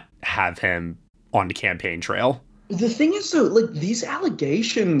not have him on the campaign trail. The thing is, though, like, these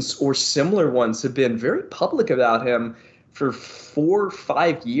allegations or similar ones have been very public about him for 4 or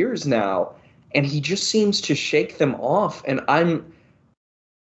 5 years now, and he just seems to shake them off. And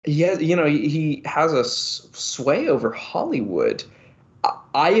he has a sway over Hollywood.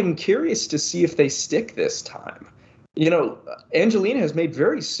 I am curious to see if they stick this time. Angelina has made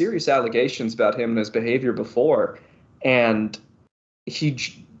very serious allegations about him and his behavior before, and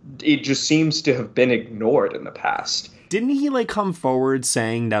it just seems to have been ignored in the past. Didn't he come forward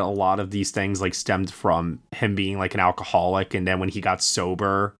saying that a lot of these things stemmed from him being an alcoholic, and then when he got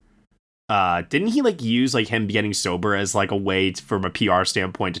sober, didn't he use him getting sober as a way from a PR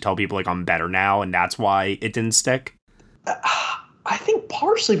standpoint to tell people I'm better now, and that's why it didn't stick? I think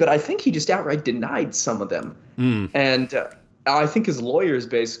partially, but I think he just outright denied some of them. And I think his lawyers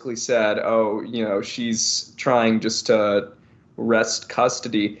basically said, she's trying just to wrest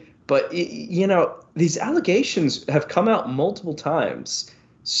custody. But, these allegations have come out multiple times.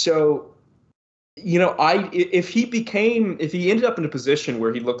 So, if he ended up in a position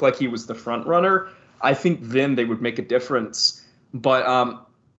where he looked like he was the front runner, I think then they would make a difference. But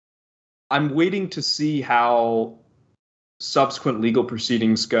I'm waiting to see how subsequent legal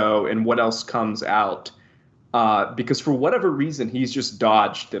proceedings go and what else comes out. Because for whatever reason, he's just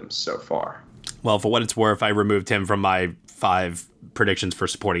dodged them so far. Well, for what it's worth, I removed him from my 5 predictions for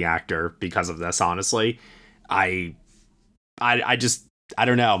supporting actor because of this. Honestly, I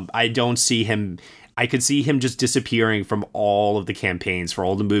don't know. I don't see him. I could see him just disappearing from all of the campaigns for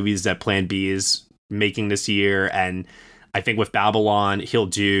all the movies that Plan B is making this year. And I think with Babylon, he'll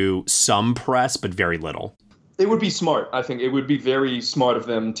do some press, but very little. It would be smart. I think it would be very smart of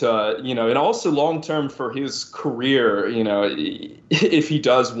them to, and also long term for his career, if he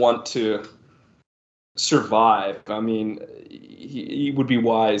does want to survive. I mean, he would be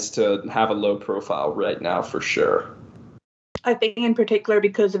wise to have a low profile right now for sure. I think in particular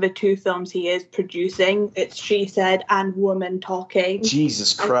because of the two films he is producing, it's She Said and Woman Talking.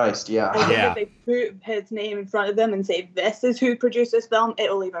 Jesus Christ, yeah. I think if they put his name in front of them and say, this is who produced this film,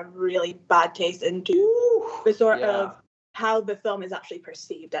 it will leave a really bad taste into the sort of how the film is actually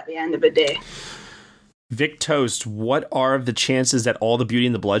perceived at the end of the day. Vic Toast, what are the chances that All the Beauty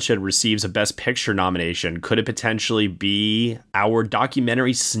and the Bloodshed receives a Best Picture nomination? Could it potentially be our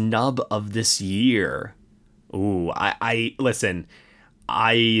documentary snub of this year? Ooh, I listen,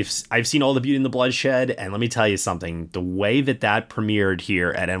 I've seen All the Beauty and the Bloodshed, and let me tell you something. The way that premiered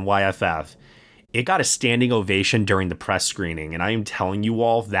here at NYFF, it got a standing ovation during the press screening, and I am telling you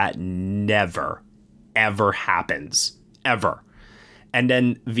all that never, ever happens. Ever. And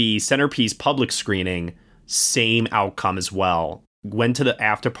then the Centerpiece public screening, same outcome as well. Went to the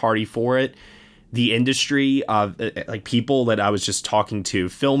after party for it. The industry, like people that I was just talking to,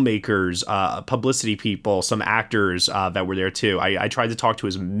 filmmakers, publicity people, some actors that were there too. I tried to talk to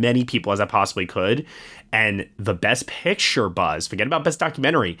as many people as I possibly could. And the Best Picture buzz, forget about Best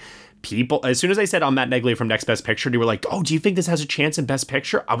Documentary. People, as soon as I said I'm Matt Negley from Next Best Picture, they were like, oh, do you think this has a chance in Best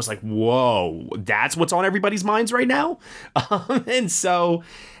Picture? I was like, whoa, that's what's on everybody's minds right now? And so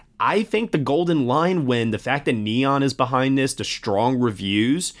I think the Golden Line win, the fact that Neon is behind this, the strong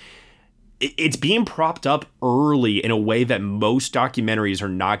reviews, it's being propped up early in a way that most documentaries are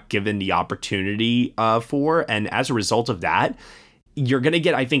not given the opportunity for. And as a result of that, you're going to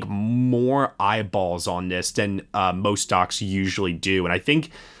get, I think, more eyeballs on this than most docs usually do. And I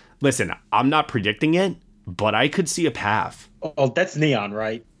think, listen, I'm not predicting it, but I could see a path. Oh, that's Neon,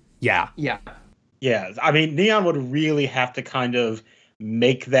 right? Yeah. Yeah. Yeah. I mean, Neon would really have to kind of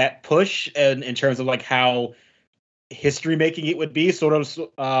make that push in terms of like how history making it would be, sort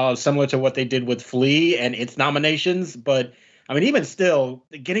of similar to what they did with Flea and its nominations. But I mean, even still,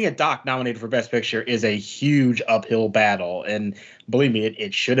 getting a doc nominated for Best Picture is a huge uphill battle. And believe me,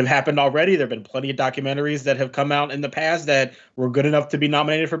 it should have happened already. There have been plenty of documentaries that have come out in the past that were good enough to be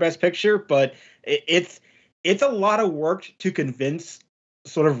nominated for Best Picture. But it's a lot of work to convince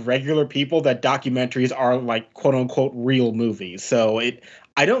sort of regular people that documentaries are like quote unquote real movies. So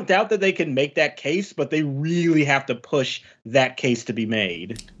I don't doubt that they can make that case, but they really have to push that case to be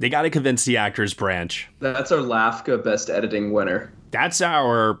made. They got to convince the actors branch. That's our LAFCA Best Editing winner. That's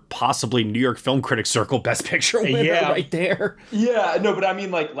our possibly New York Film Critics Circle Best Picture winner right there. Yeah, no, but I mean,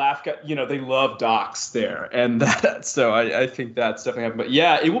 like, LAFCA, they love docs there. And so I think that's definitely happening. But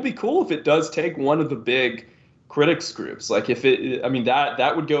yeah, it will be cool if it does take one of the big critics groups. Like,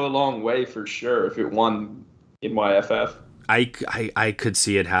 that would go a long way for sure if it won NYFF. I could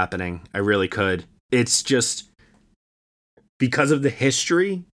see it happening. I really could. It's just because of the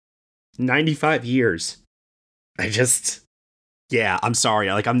history, 95 years. I'm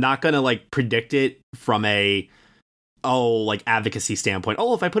sorry. Like, I'm not going to like predict it from a, advocacy standpoint.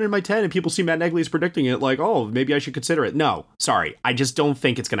 Oh, if I put in my 10 and people see Matt Negley is predicting it, like, oh, maybe I should consider it. No, sorry. I just don't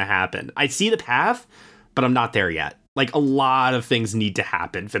think it's going to happen. I see the path, but I'm not there yet. Like, a lot of things need to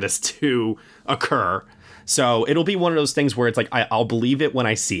happen for this to occur. So it'll be one of those things where it's like, I'll believe it when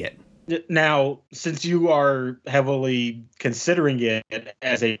I see it. Now, since you are heavily considering it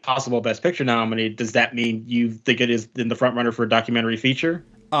as a possible Best Picture nominee, does that mean you think it is in the front runner for a documentary feature?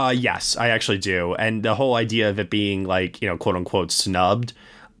 Yes, I actually do. And the whole idea of it being like, quote unquote snubbed,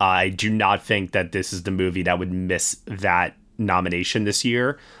 I do not think that this is the movie that would miss that nomination this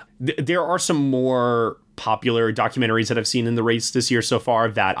year. There are some more popular documentaries that I've seen in the race this year so far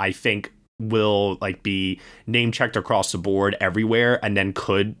that I think will like be name checked across the board everywhere and then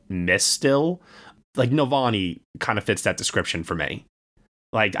could miss still. Like Navani kind of fits that description for me.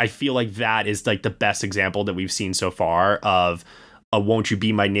 Like, I feel like that is like the best example that we've seen so far of a Won't You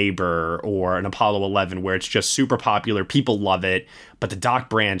Be My Neighbor or an Apollo 11 where it's just super popular. People love it, but the doc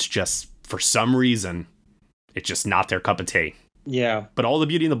branch just, for some reason, it's just not their cup of tea. Yeah. But All the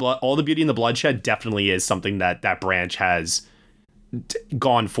Beauty and the Bloodshed definitely is something that branch has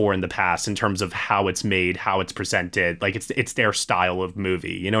gone for in the past in terms of how it's made, how it's presented. Like, it's their style of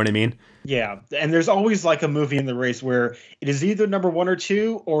movie. You know what I mean? Yeah. And there's always like a movie in the race where it is either number 1 or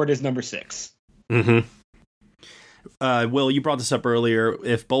 2 or it is number 6. Mm-hmm. Will, you brought this up earlier.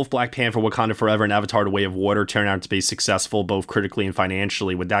 If both Black Panther, Wakanda Forever, and Avatar: The Way of Water turn out to be successful, both critically and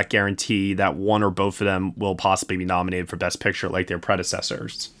financially, would that guarantee that one or both of them will possibly be nominated for Best Picture like their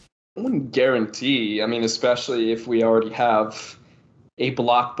predecessors? I wouldn't guarantee. I mean, especially if we already have a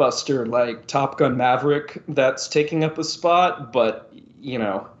blockbuster like Top Gun Maverick that's taking up a spot. But,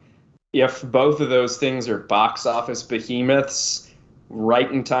 if both of those things are box office behemoths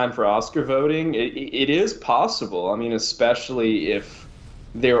right in time for Oscar voting, it is possible. I mean, especially if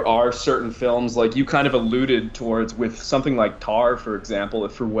there are certain films, like you kind of alluded towards with something like Tar, for example,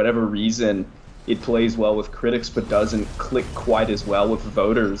 if for whatever reason it plays well with critics but doesn't click quite as well with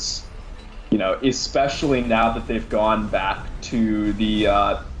voters, you know, especially now that they've gone back to the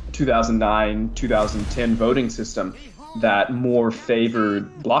 2009-2010 voting system that more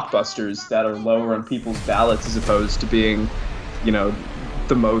favored blockbusters that are lower on people's ballots as opposed to being, you know,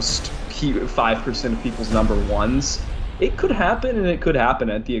 the most 5% of people's number ones. It could happen, and it could happen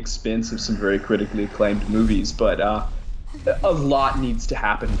at the expense of some very critically acclaimed movies, but a lot needs to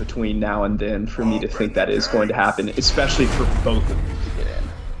happen between now and then for me to think that is going to happen, especially for both of them to get in.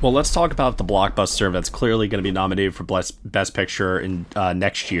 Well, let's talk about the blockbuster that's clearly going to be nominated for Best Picture in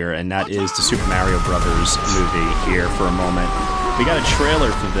next year, and that is the Super Mario Brothers movie here for a moment. We got a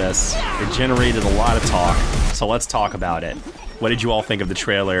trailer for this. It generated a lot of talk, so let's talk about it. What did you all think of the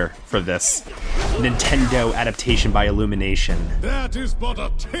trailer for this Nintendo adaptation by Illumination? That is but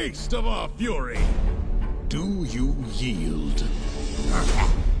a taste of our fury. Do you yield?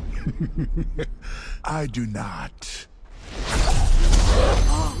 I do not.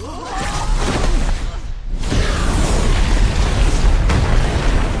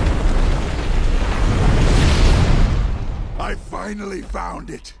 I finally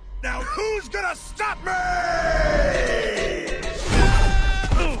found it. Now who's gonna stop me?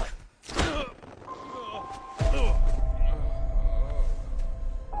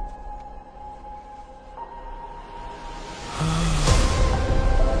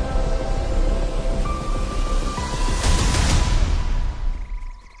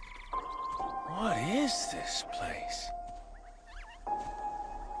 What is this place?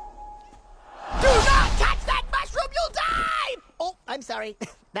 Do not touch that mushroom, you'll die! Oh, I'm sorry.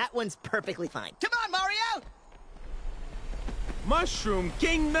 That one's perfectly fine. Come on, Mario! Mushroom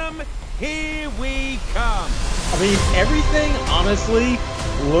Kingdom, here we come! I mean, everything honestly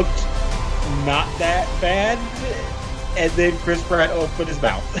looked not that bad, and then Chris Pratt opened his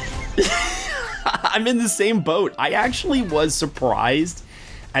mouth. I'm in the same boat. I actually was surprised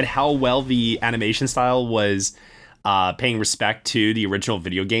at how well the animation style was paying respect to the original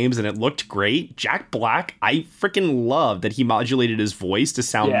video games, and it looked great. Jack Black, I freaking love that he modulated his voice to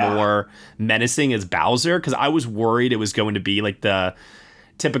sound more menacing as Bowser, because I was worried it was going to be like the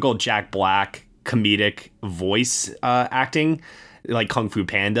typical Jack Black comedic voice acting, like Kung Fu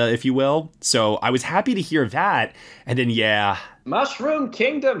Panda, if you will. So I was happy to hear that, and then Mushroom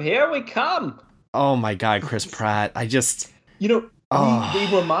Kingdom, here we come! Oh my god, Chris Pratt, I just... You know, they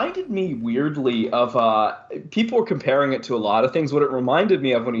reminded me weirdly of, people were comparing it to a lot of things. What it reminded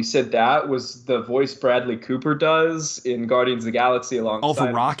me of when he said that was the voice Bradley Cooper does in Guardians of the Galaxy alongside... Oh,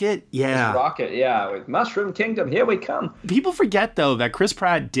 for Rocket? Yeah. Rocket, yeah. With Mushroom Kingdom, here we come. People forget, though, that Chris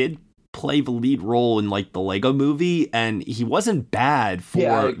Pratt did play the lead role in, like, the Lego movie, and he wasn't bad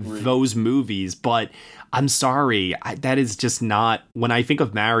for those movies, but I'm sorry. That is just not... When I think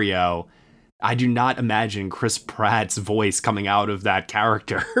of Mario... I do not imagine Chris Pratt's voice coming out of that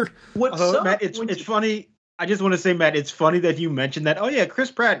character. Matt, it's funny. I just want to say, Matt, it's funny that you mentioned that. Oh, yeah,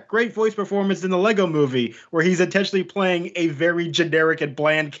 Chris Pratt, great voice performance in the Lego movie, where he's intentionally playing a very generic and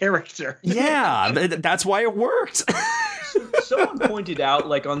bland character. Yeah, that's why it worked. Someone pointed out,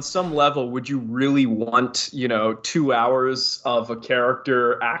 like, on some level, would you really want, 2 hours of a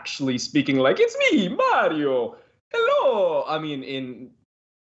character actually speaking like, it's me, Mario, hello? I mean,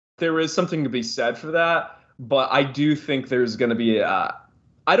 there is something to be said for that, but I do think there's going to be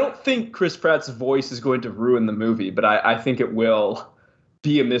I don't think Chris Pratt's voice is going to ruin the movie, but I think it will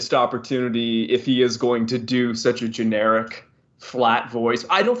be a missed opportunity if he is going to do such a generic, flat voice.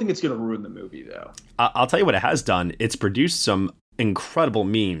 I don't think it's going to ruin the movie, though. I'll tell you what it has done. It's produced some incredible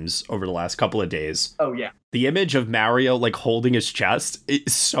memes over the last couple of days. Oh, yeah. The image of Mario, like, holding his chest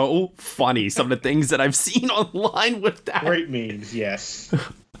is so funny. Some of the things that I've seen online with that. Great memes, yes.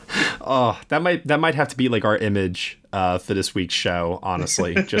 Oh, that might have to be like our image for this week's show,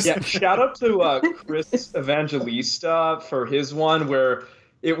 honestly. Just shout out to Chris Evangelista for his one where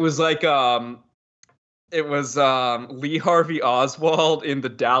it was like Lee Harvey Oswald in the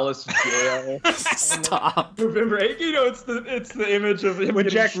Dallas jail. Stop. November 8th, it's the image of him with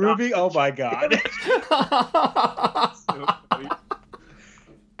Jack Ruby. Oh my god. So funny.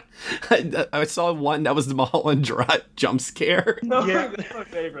 I saw one that was the Mulholland Drive jump scare. No, that's my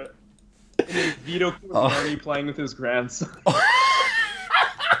favorite. And then Vito Corleone playing with his grandson.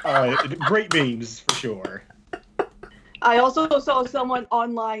 Great memes for sure. I also saw someone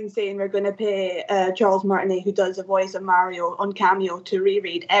online saying we're going to pay Charles Martinet, who does the voice of Mario, on Cameo to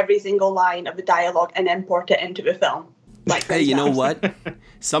reread every single line of the dialogue and import it into the film. Like, hey, you know what?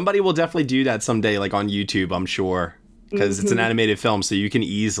 Somebody will definitely do that someday, like on YouTube, I'm sure. because it's an animated film, so you can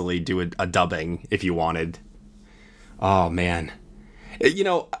easily do a dubbing if you wanted. Oh, man.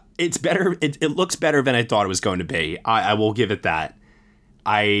 It's better. It looks better than I thought it was going to be. I will give it that.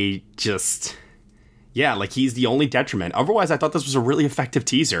 He's the only detriment. Otherwise, I thought this was a really effective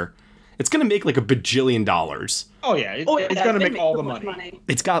teaser. It's going to make like $1 bajillion. Oh, yeah. It's going to make all the money.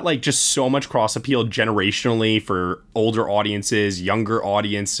 It's got like just so much cross appeal generationally for older audiences, younger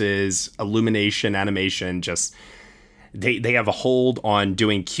audiences, Illumination animation. Just they have a hold on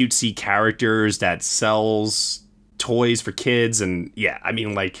doing cutesy characters that sells toys for kids. And yeah, I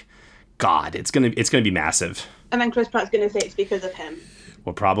mean, like, God, it's going to be massive. And then Chris Pratt's going to say it's because of him.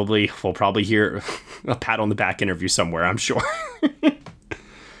 We'll probably hear a pat on the back interview somewhere, I'm sure.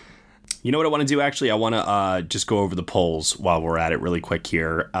 You know what I want to do, actually? I want to just go over the polls while we're at it really quick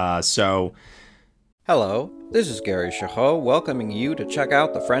here. Hello, this is Gary Chahot welcoming you to check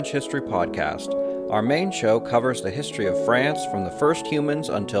out the French History Podcast. Our main show covers the history of France from the first humans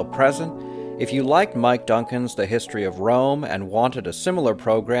until present. If you liked Mike Duncan's The History of Rome and wanted a similar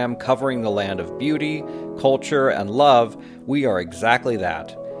program covering the land of beauty, culture, and love, we are exactly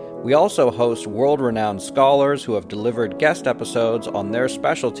that. We also host world-renowned scholars who have delivered guest episodes on their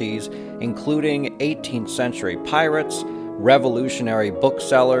specialties, including 18th century pirates, revolutionary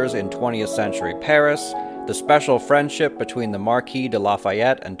booksellers in 20th century Paris, the special friendship between the Marquis de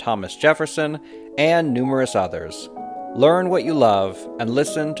Lafayette and Thomas Jefferson, and numerous others. Learn what you love and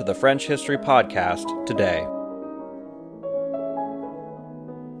listen to the French History Podcast today.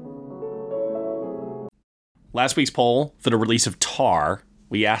 Last week's poll for the release of Tar,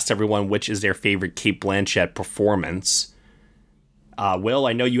 we asked everyone which is their favorite Cate Blanchett performance. Will,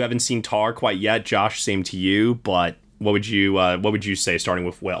 I know you haven't seen Tar quite yet. Josh, same to you. But what would you say, starting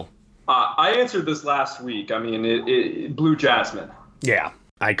with Will? I answered this last week. I mean, it Blue Jasmine. Yeah,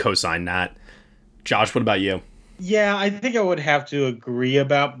 I co-signed that. Josh, what about you? Yeah, I think I would have to agree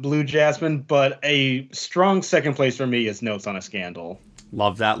about Blue Jasmine, but a strong second place for me is Notes on a Scandal.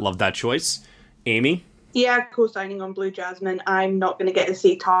 Love that choice. Amy? Yeah, co-signing on Blue Jasmine. I'm not going to get to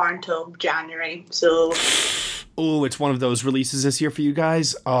see Tar until January, so... Oh, it's one of those releases this year for you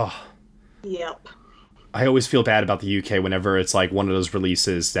guys? Oh. Yep. I always feel bad about the UK whenever it's like one of those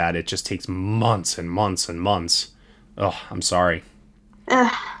releases that it just takes months and months and months. Oh, I'm sorry.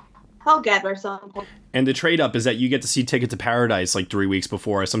 I'll get there some. And the trade-up is that you get to see Ticket to Paradise like 3 weeks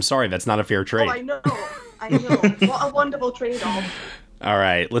before us. I'm sorry, that's not a fair trade. Oh, I know. What a wonderful trade-off. All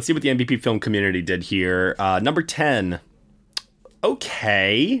right, let's see what the MVP film community did here. Number 10.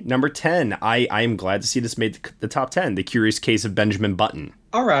 Okay, number 10. I am glad to see this made the top 10. The Curious Case of Benjamin Button.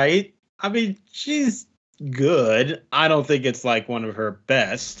 All right. I mean, she's good. I don't think it's like one of her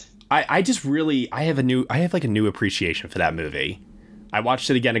best. I have a new appreciation for that movie. I watched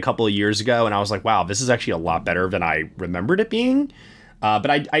it again a couple of years ago, and I was like, wow, this is actually a lot better than I remembered it being. But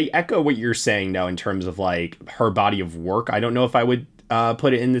I echo what you're saying, though, in terms of like her body of work. I don't know if I would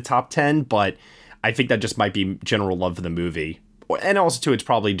put it in the top 10, but I think that just might be general love for the movie. And also, too, it's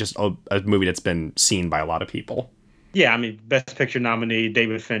probably just a movie that's been seen by a lot of people. Yeah, I mean, Best Picture nominee,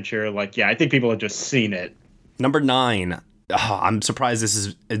 David Fincher. Like, yeah, I think people have just seen it. Number 9. Oh, I'm surprised this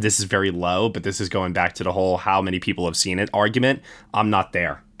is very low, but this is going back to the whole how many people have seen it argument. I'm not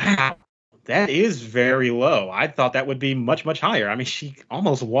there. That is very low. I thought that would be much, much higher. I mean, she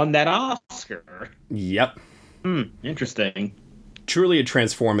almost won that Oscar. Yep. Interesting. Truly a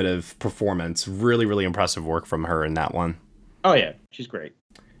transformative performance. Really, really impressive work from her in that one. Oh, yeah. She's great.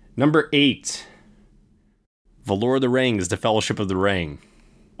 Number 8. The Lord of the Rings, The Fellowship of the Ring.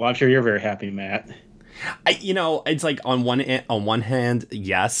 Well, I'm sure you're very happy, Matt. It's like on one hand,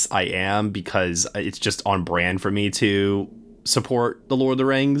 yes, I am, because it's just on brand for me to support The Lord of the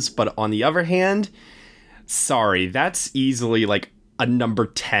Rings. But on the other hand, sorry, that's easily like a number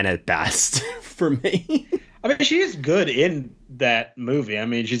 10 at best for me. I mean, she is good in that movie. I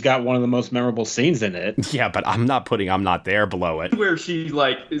mean, she's got one of the most memorable scenes in it. Yeah, but I'm not there below it. Where she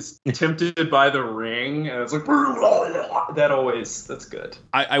like is tempted by the ring, and it's like that's good.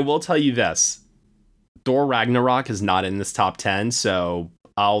 I will tell you this. Thor Ragnarok is not in this top 10, so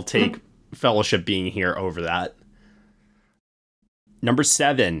I'll take Fellowship being here over that. Number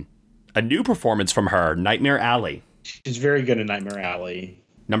 7, a new performance from her, Nightmare Alley. She's very good in Nightmare Alley.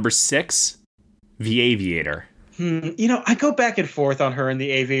 Number 6, The Aviator. I go back and forth on her in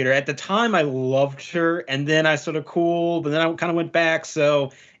The Aviator. At the time, I loved her, and then I sort of cooled, but then I kind of went back,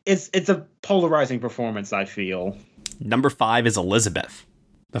 so it's a polarizing performance, I feel. Number 5 is Elizabeth,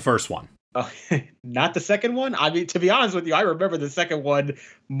 the first one. Not the second one? I mean, to be honest with you, I remember the second one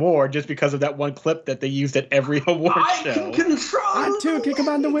more just because of that one clip that they used at every award show. I too can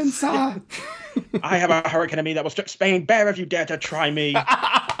command the Windsor. I have a hurricane in me that will strip Spain bare if you dare to try me.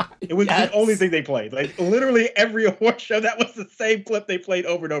 It was the only thing they played. Like, literally every award show, that was the same clip they played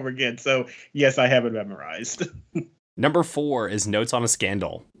over and over again. So, yes, I have it memorized. Number 4 is Notes on a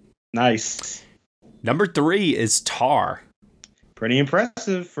Scandal. Nice. Number 3 is Tar. Pretty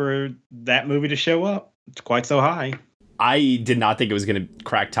impressive for that movie to show up. It's quite so high. I did not think it was going to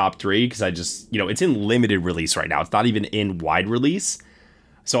crack top 3 because I just, it's in limited release right now. It's not even in wide release.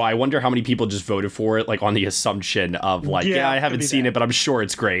 So I wonder how many people just voted for it, like on the assumption of like, I haven't seen it, but I'm sure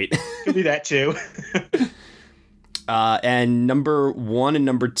it's great. Could be that too. And number 1 and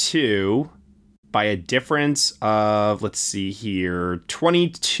number 2, by a difference of, let's see here,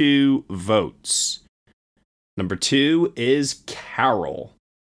 22 votes. Number 2 is Carol,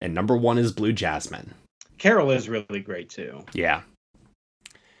 and number 1 is Blue Jasmine. Carol is really great too. Yeah.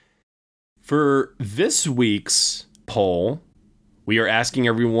 For this week's poll, we are asking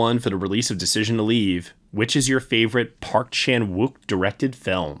everyone for the release of Decision to Leave, which is your favorite Park Chan-wook directed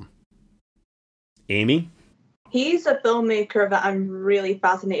film? Amy? He's a filmmaker that I'm really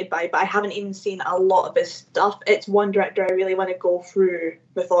fascinated by, but I haven't even seen a lot of his stuff. It's one director I really want to go through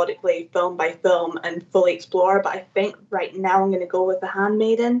methodically, film by film, and fully explore, but I think right now I'm going to go with The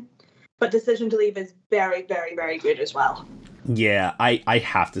Handmaiden. But Decision to Leave is very, very, very good as well. Yeah, I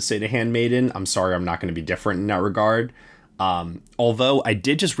have to say The Handmaiden. I'm sorry, I'm not going to be different in that regard. Although I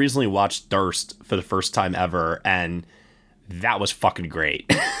did just recently watch Thirst for the first time ever, and that was fucking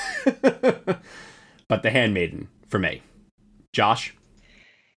great. But The Handmaiden for me. Josh?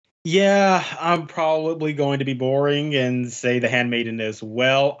 Yeah, I'm probably going to be boring and say The Handmaiden as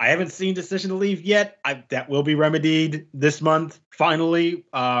well. I haven't seen Decision to Leave yet. That will be remedied this month, finally.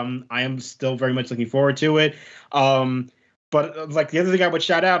 I am still very much looking forward to it. But like the other thing I would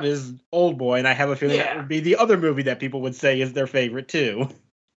shout out is Old Boy, and I have a feeling that would be the other movie that people would say is their favorite too.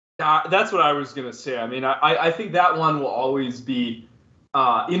 That's what I was going to say. I mean, I think that one will always be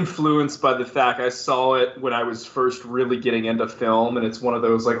influenced by the fact I saw it when I was first really getting into film, and it's one of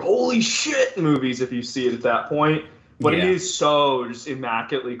those like, holy shit movies if you see it at that point. But it is so just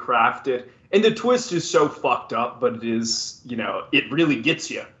immaculately crafted. And the twist is so fucked up, but it is, it really gets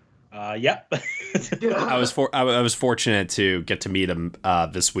you. Yep. I was fortunate to get to meet him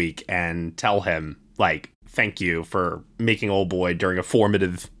this week and tell him, like, thank you for making Old Boy during a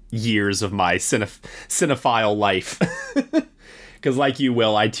formative years of my cinephile life. Because like you,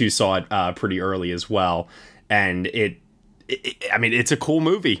 Will, I too saw it pretty early as well. And I mean, it's a cool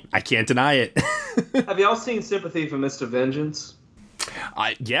movie. I can't deny it. Have y'all seen Sympathy for Mr. Vengeance?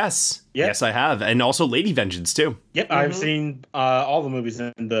 Yes. Yep. Yes, I have. And also Lady Vengeance, too. Yep, I've seen all the movies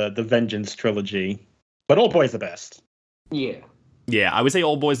in the Vengeance trilogy. But Old Boy's the best. Yeah. Yeah, I would say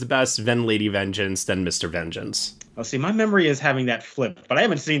Old Boy's the best, then Lady Vengeance, then Mr. Vengeance. Oh, see, my memory is having that flipped, but I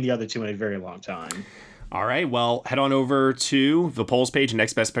haven't seen the other two in a very long time. All right, well, head on over to the polls page at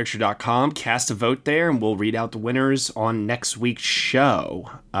nextbestpicture.com, cast a vote there, and we'll read out the winners on next week's show.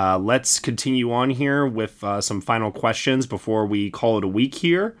 Let's continue on here with some final questions before we call it a week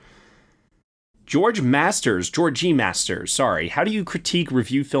here. George G. Masters, how do you critique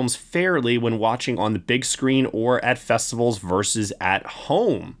review films fairly when watching on the big screen or at festivals versus at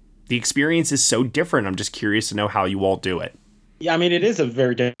home? The experience is so different. I'm just curious to know how you all do it. Yeah, I mean, it is a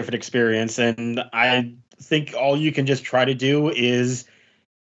very different experience, and I think all you can just try to do is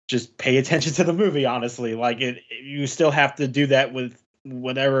just pay attention to the movie, honestly. Like, you still have to do that with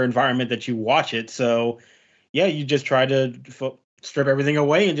whatever environment that you watch it. So, yeah, you just try to strip everything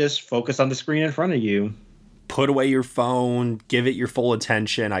away and just focus on the screen in front of you. Put away your phone, give it your full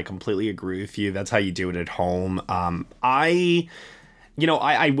attention. I completely agree with you. That's how you do it at home. I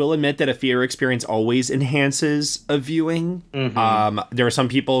will admit that a theater experience always enhances a viewing. Mm-hmm. There are some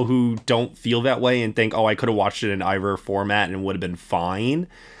people who don't feel that way and think, I could have watched it in either format and it would have been fine.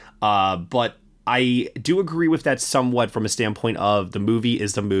 But I do agree with that somewhat from a standpoint of the movie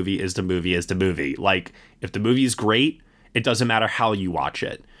is the movie is the movie is the movie. Like, if the movie is great, it doesn't matter how you watch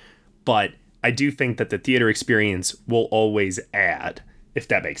it. But I do think that the theater experience will always add, if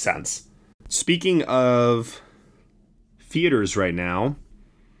that makes sense. Speaking of theaters right now,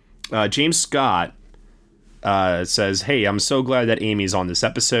 James Scott says, hey, I'm so glad that Amy's on this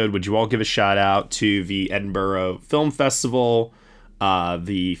episode. Would you all give a shout out to the Edinburgh Film Festival,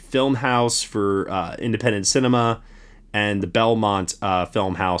 the Film House for Independent Cinema, and the Belmont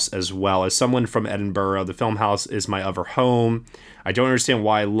Film House as well? As someone from Edinburgh, the Film House is my other home. I don't understand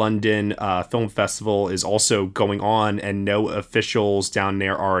why London Film Festival is also going on and no officials down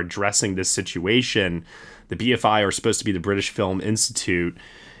there are addressing this situation. The BFI are supposed to be the British Film Institute.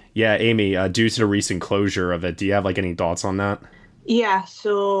 Yeah, Amy, due to the recent closure of it, do you have any thoughts on that? Yeah,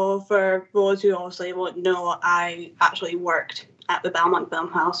 so for those who obviously won't know, I actually worked at the Belmont Film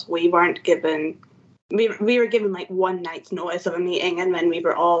House. We weren't given, we were given like one night's notice of a meeting, and then we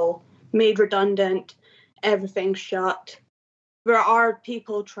were all made redundant, everything shut. There are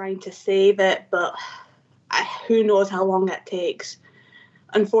people trying to save it, but who knows how long that takes.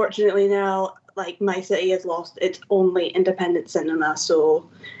 Unfortunately now, like, my city has lost its only independent cinema, so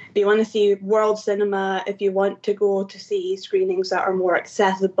if you want to see world cinema, if you want to go to see screenings that are more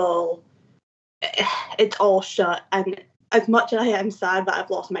accessible, it's all shut. And as much as I am sad that I've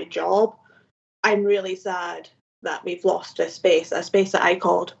lost my job, I'm really sad that we've lost a space that I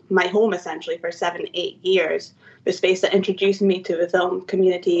called my home essentially for 7-8 years, the space that introduced me to the film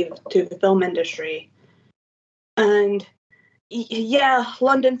community, to the film industry. And yeah,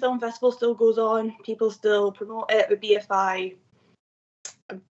 London Film Festival still goes on. People still promote it. The BFI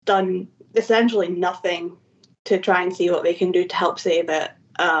have done essentially nothing to try and see what they can do to help save it.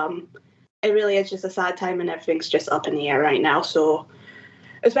 It really is just a sad time, and everything's just up in the air right now. So,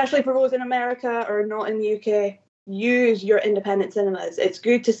 especially for those in America or not in the UK, use your independent cinemas. It's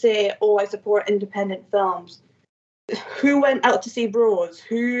good to say, oh, I support independent films. Who went out to see Bros?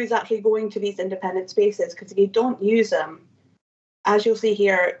 Who's actually going to these independent spaces? Because if you don't use them, as you'll see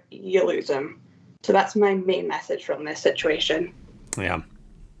here, you lose them. So that's my main message from this situation. Yeah.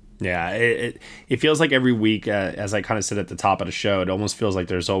 Yeah, it feels like every week, as I kind of said at the top of the show, it almost feels like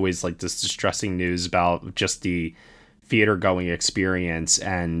there's always like this distressing news about just the theater going experience.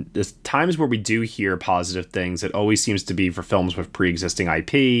 And there's times where we do hear positive things, it always seems to be for films with pre-existing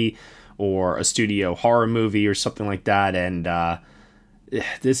IP or a studio horror movie or something like that. And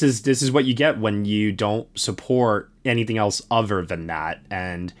this is what you get when you don't support anything else other than that.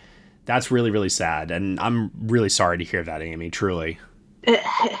 And that's really, really sad. And I'm really sorry to hear that, Amy, truly.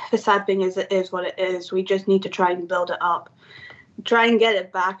 The sad thing is, it is what it is. We just need to try and build it up. Try and get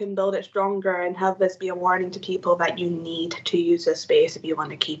it back and build it stronger, and have this be a warning to people that you need to use this space if you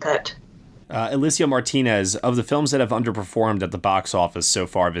want to keep it. Alicia Martinez, of the films that have underperformed at the box office so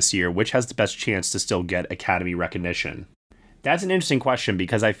far this year, which has the best chance to still get Academy recognition? That's an interesting question,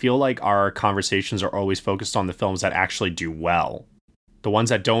 because I feel like our conversations are always focused on the films that actually do well. The ones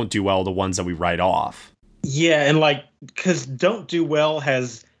that don't do well, the ones that we write off. Yeah, and like, because don't do well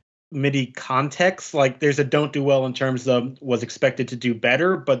has many contexts. Like, there's a don't do well in terms of was expected to do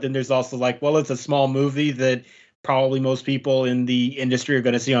better, but then there's also like, well, it's a small movie that probably most people in the industry are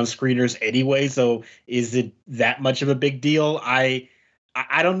going to see on screeners anyway, so is it that much of a big deal? I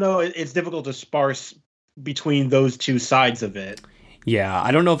don't know. It's difficult to sparse between those two sides of it. Yeah,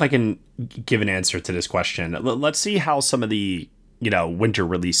 I don't know if I can give an answer to this question. Let's see how some of the winter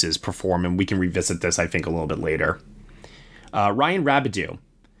releases perform, and we can revisit this, I think, a little bit later. Ryan Rabideau.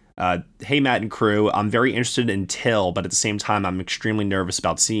 Hey, Matt and crew. I'm very interested in Till, but at the same time, I'm extremely nervous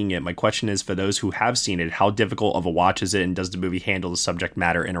about seeing it. My question is, for those who have seen it, how difficult of a watch is it, and does the movie handle the subject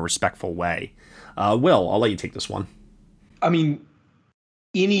matter in a respectful way? Will, I'll let you take this one. I mean,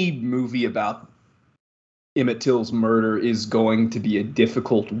 any movie about Emmett Till's murder is going to be a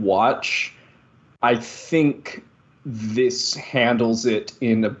difficult watch. I think this handles it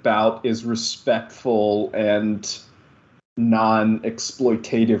in about as respectful and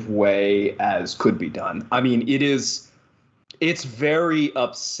non-exploitative way as could be done. I mean, it's very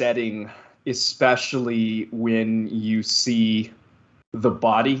upsetting, especially when you see the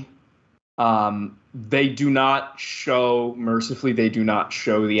body. They do not show, mercifully, they do not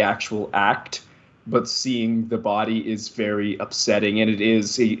show the actual act, but seeing the body is very upsetting, and it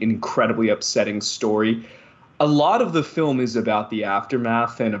is an incredibly upsetting story. A lot of the film is about the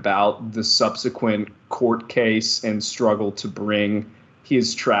aftermath and about the subsequent court case and struggle to bring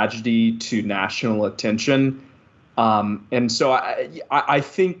his tragedy to national attention. And so I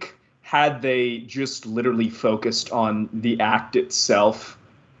think had they just literally focused on the act itself,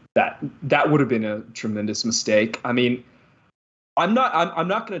 that would have been a tremendous mistake. I mean, I'm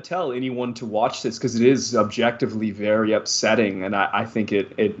not going to tell anyone to watch this because it is objectively very upsetting, and I think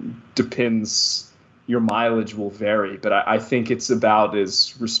it depends. Your mileage will vary, but I think it's about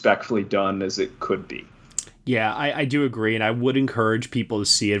as respectfully done as it could be. Yeah, I do agree, and I would encourage people to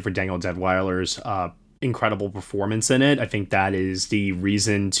see it for Daniel Deadweiler's incredible performance in it. I think that is the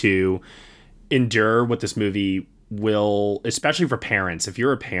reason to endure what this movie will, especially for parents. If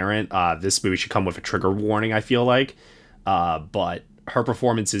you're a parent, this movie should come with a trigger warning, I feel like. But her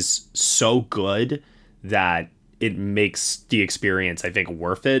performance is so good that it makes the experience, I think,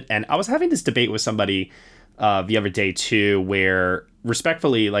 worth it. And I was having this debate with somebody the other day, too, where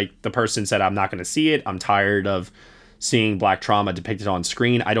respectfully, like, the person said, I'm not going to see it. I'm tired of seeing Black trauma depicted on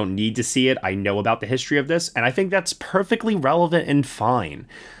screen. I don't need to see it. I know about the history of this, and I think that's perfectly relevant and fine.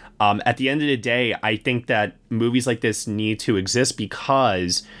 At the end of the day, I think that movies like this need to exist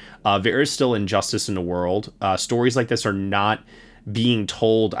because there is still injustice in the world. Stories like this are not being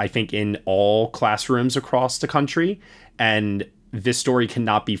told, I think, in all classrooms across the country. And this story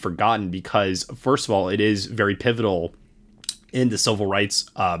cannot be forgotten because, first of all, it is very pivotal in the civil rights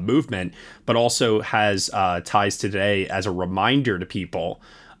movement, but also has ties today as a reminder to people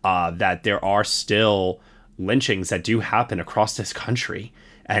that there are still lynchings that do happen across this country.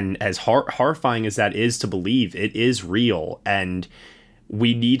 And as horrifying as that is to believe, it is real. And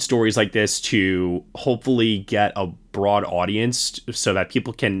we need stories like this to hopefully get a broad audience so that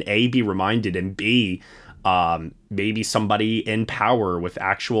people can, A, be reminded, and B, maybe somebody in power with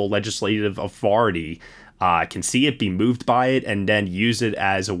actual legislative authority can see it, be moved by it, and then use it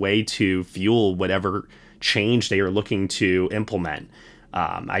as a way to fuel whatever change they are looking to implement.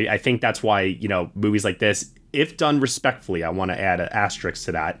 I think that's why, movies like this, if done respectfully, I want to add an asterisk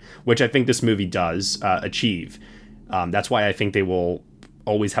to that, which I think this movie does achieve. That's why I think they will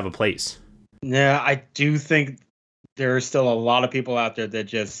always have a place. Yeah, I do think there are still a lot of people out there that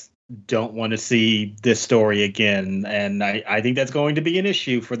just don't want to see this story again. And I think that's going to be an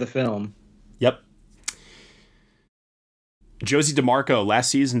issue for the film. Yep. Josie DeMarco,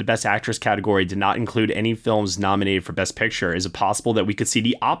 last season, the Best Actress category did not include any films nominated for Best Picture. Is it possible that we could see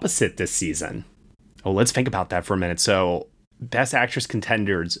the opposite this season? Oh, let's think about that for a minute. So, Best Actress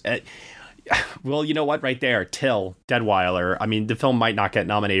contenders. Well, you know what? Right there, Till, Deadweiler. I mean, the film might not get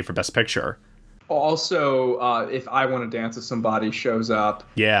nominated for Best Picture. Also, if I Want to Dance with Somebody shows up,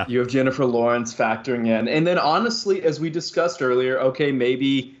 yeah, you have Jennifer Lawrence factoring in. And then, honestly, as we discussed earlier, okay,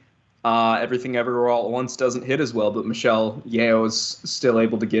 maybe Everything Everywhere All at Once doesn't hit as well, but Michelle Yeoh is still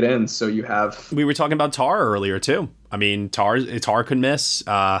able to get in. So you have... We were talking about Tar earlier, too. I mean, Tar could miss.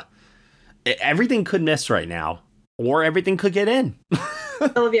 Everything could miss right now, or everything could get in.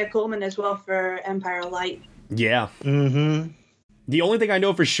 Olivia Colman as well for Empire of Light. Yeah. Mm-hmm. The only thing I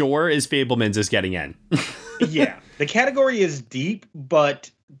know for sure is Fabelmans is getting in. Yeah. The category is deep, but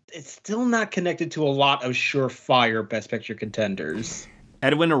it's still not connected to a lot of surefire Best Picture contenders.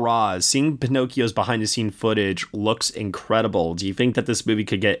 Edwin Araz, seeing Pinocchio's behind-the-scene footage looks incredible. Do you think that this movie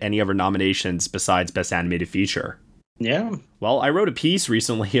could get any other nominations besides Best Animated Feature? Yeah. Well, I wrote a piece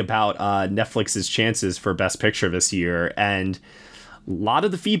recently about Netflix's chances for Best Picture this year, and a lot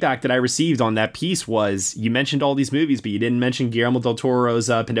of the feedback that I received on that piece was, you mentioned all these movies, but you didn't mention Guillermo del Toro's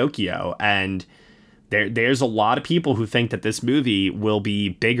Pinocchio, and there's a lot of people who think that this movie will be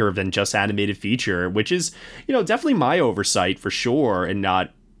bigger than just animated feature, which is, definitely my oversight for sure, and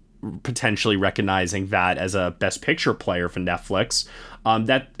not potentially recognizing that as a Best Picture player for Netflix.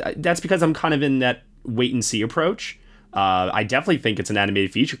 That's because I'm kind of in that wait and see approach. I definitely think it's an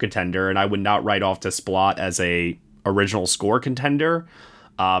animated feature contender, and I would not write off Desplat as a original score contender.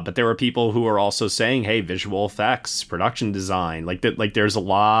 But there are people who are also saying, hey, visual effects, production design, like there's a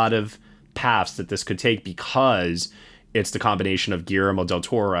lot of paths that this could take because it's the combination of Guillermo del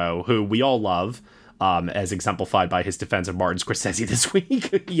Toro, who we all love, as exemplified by his defense of Martin Scorsese this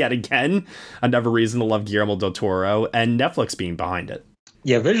week, yet again, another reason to love Guillermo del Toro, and Netflix being behind it.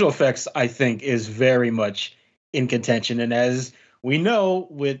 Yeah, visual effects, I think, is very much in contention. And as we know,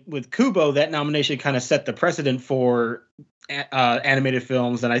 with Kubo, that nomination kind of set the precedent for animated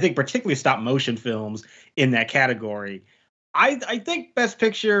films, and I think particularly stop motion films in that category. I think Best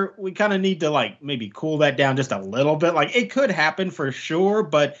Picture, we kind of need to maybe cool that down just a little bit. It could happen for sure,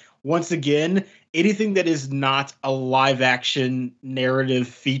 but once again, anything that is not a live action narrative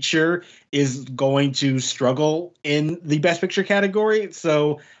feature is going to struggle in the Best Picture category.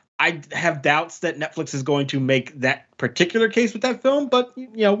 So I have doubts that Netflix is going to make that particular case with that film, but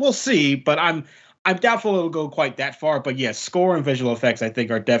we'll see. But I'm doubtful it'll go quite that far. But yes, score and visual effects, I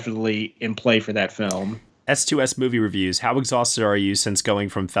think, are definitely in play for that film. S2S movie reviews. How exhausted are you since going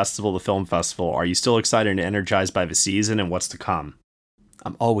from festival to film festival? Are you still excited and energized by the season and what's to come?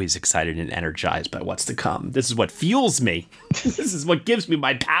 I'm always excited and energized by what's to come. This is what fuels me. This is what gives me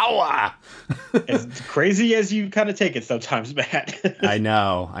my power. As crazy as you kind of take it sometimes, Matt. I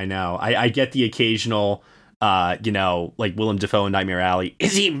know. I get the occasional, like Willem Dafoe in Nightmare Alley.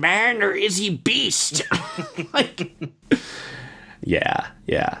 Is he man or is he beast? Yeah.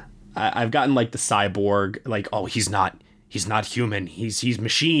 I've gotten the cyborg, oh, he's not human. He's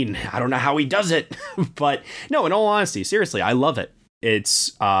machine. I don't know how he does it. But no, in all honesty, seriously, I love it.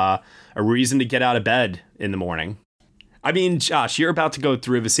 It's a reason to get out of bed in the morning. I mean, Josh, you're about to go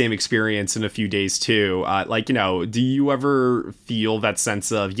through the same experience in a few days too. Do you ever feel that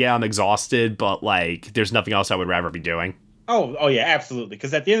sense of, yeah, I'm exhausted, but like, there's nothing else I would rather be doing? Oh yeah, absolutely.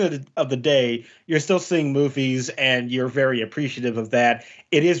 Because at the end of the day, you're still seeing movies, and you're very appreciative of that.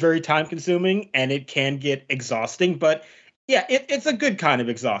 It is very time consuming, and it can get exhausting. But yeah, it's a good kind of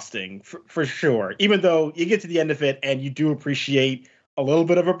exhausting for sure. Even though you get to the end of it and you do appreciate a little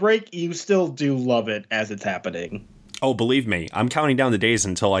bit of a break, you still do love it as it's happening. Oh, believe me, I'm counting down the days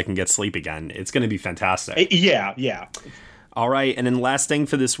until I can get sleep again. It's going to be fantastic. Yeah. All right, and then last thing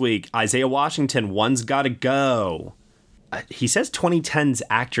for this week, Isaiah Washington, One's Gotta Go. He says 2010s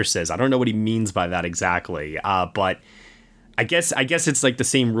actresses. I don't know what he means by that exactly, but I guess it's like the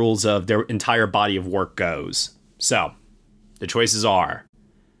same rules of their entire body of work goes. So, the choices are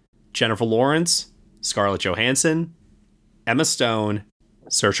Jennifer Lawrence, Scarlett Johansson, Emma Stone,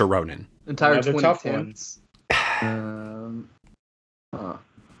 Saoirse Ronan. Entire Another 2010s. tough one.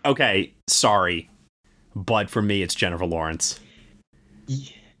 Okay, sorry, but for me, it's Jennifer Lawrence.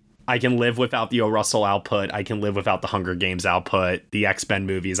 Yeah. I can live without the O. Russell output. I can live without the Hunger Games output. The X-Men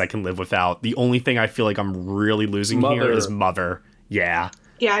movies, I can live without. The only thing I feel like I'm really losing here is Mother. Yeah.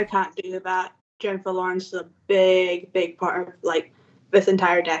 Yeah, I can't do that. Jennifer Lawrence is a big part of like this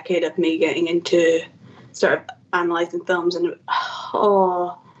entire decade of me getting into sort of analyzing films, and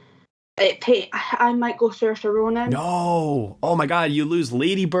I might go Saoirse Ronan. No. Oh my God, you lose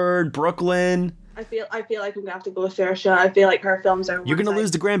Lady Bird, Brooklyn. I feel like I'm gonna have to go with Saoirse. I feel like her films are. You're gonna lose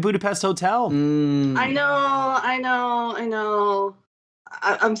the Grand Budapest Hotel. I know.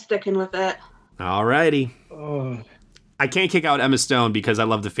 I'm sticking with it. Alrighty. I can't kick out Emma Stone because I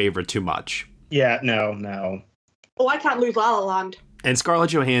love The Favorite too much. Yeah, no. Oh, I can't lose La La Land. And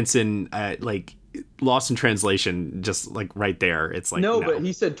Scarlett Johansson, Lost in Translation, just like right there. It's like no, but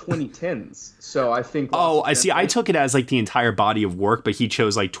he said 2010s, so I think. I see. I took it as like the entire body of work, but he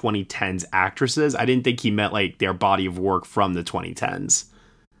chose like 2010s actresses. I didn't think he meant like their body of work from the 2010s.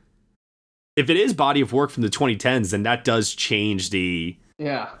 If it is body of work from the 2010s, then that does change the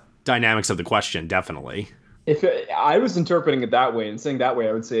dynamics of the question, definitely. If I was interpreting it that way and saying that way,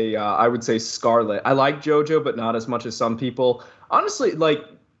 I would say Scarlett. I like JoJo, but not as much as some people. Honestly, like.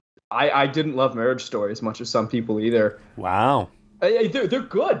 I didn't love Marriage Story as much as some people either. Wow. They're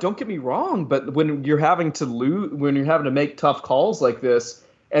good. Don't get me wrong, but when you're having to make tough calls like this,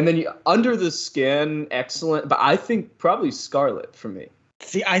 and then Under the Skin, excellent. But I think probably Scarlett for me.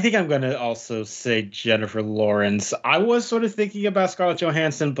 See, I think I'm going to also say Jennifer Lawrence. I was sort of thinking about Scarlett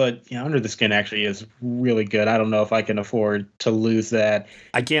Johansson, but Under the Skin actually is really good. I don't know if I can afford to lose that.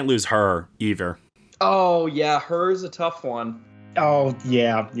 I can't lose her either. Oh yeah, her's a tough one. Oh,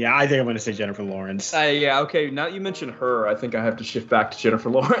 yeah. I think I'm going to say Jennifer Lawrence. Yeah, okay. Now that you mention her, I think I have to shift back to Jennifer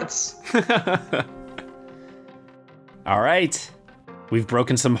Lawrence. All right. We've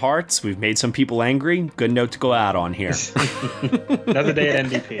broken some hearts. We've made some people angry. Good note to go out on here. Another day at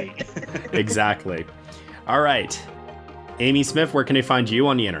NDP. Exactly. All right. Amy Smith, where can they find you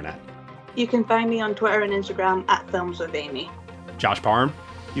on the internet? You can find me on Twitter and Instagram at FilmsWithAmy. Josh Parham?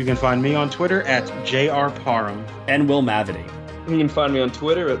 You can find me on Twitter at JRParham. And Will Mavity. You can find me on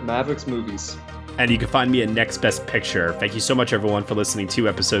Twitter at Mavericks Movies. And you can find me at Next Best Picture. Thank you so much, everyone, for listening to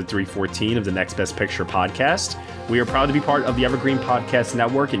episode 314 of the Next Best Picture podcast. We are proud to be part of the Evergreen Podcast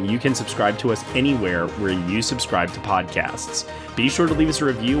Network, and you can subscribe to us anywhere where you subscribe to podcasts. Be sure to leave us a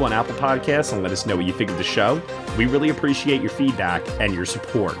review on Apple Podcasts and let us know what you think of the show. We really appreciate your feedback and your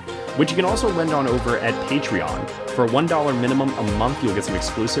support, which you can also lend on over at Patreon. For $1 minimum a month, you'll get some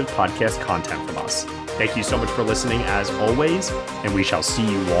exclusive podcast content from us. Thank you so much for listening, as always, and we shall see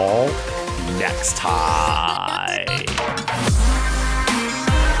you all next time.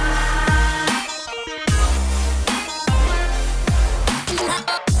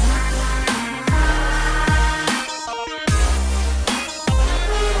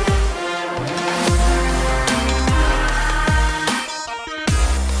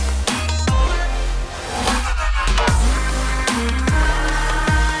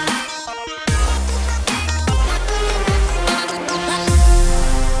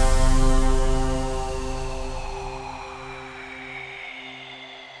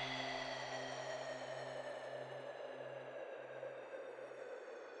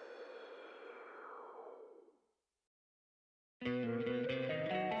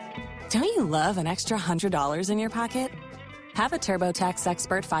 Don't you love an extra $100 in your pocket? Have a TurboTax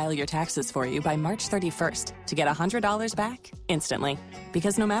expert file your taxes for you by March 31st to get $100 back instantly.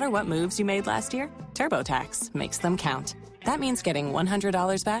 Because no matter what moves you made last year, TurboTax makes them count. That means getting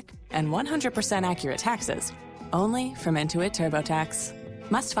 $100 back and 100% accurate taxes only from Intuit TurboTax.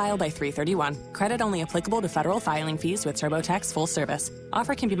 Must file by 3/31. Credit only applicable to federal filing fees with TurboTax full service.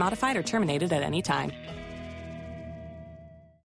 Offer can be modified or terminated at any time.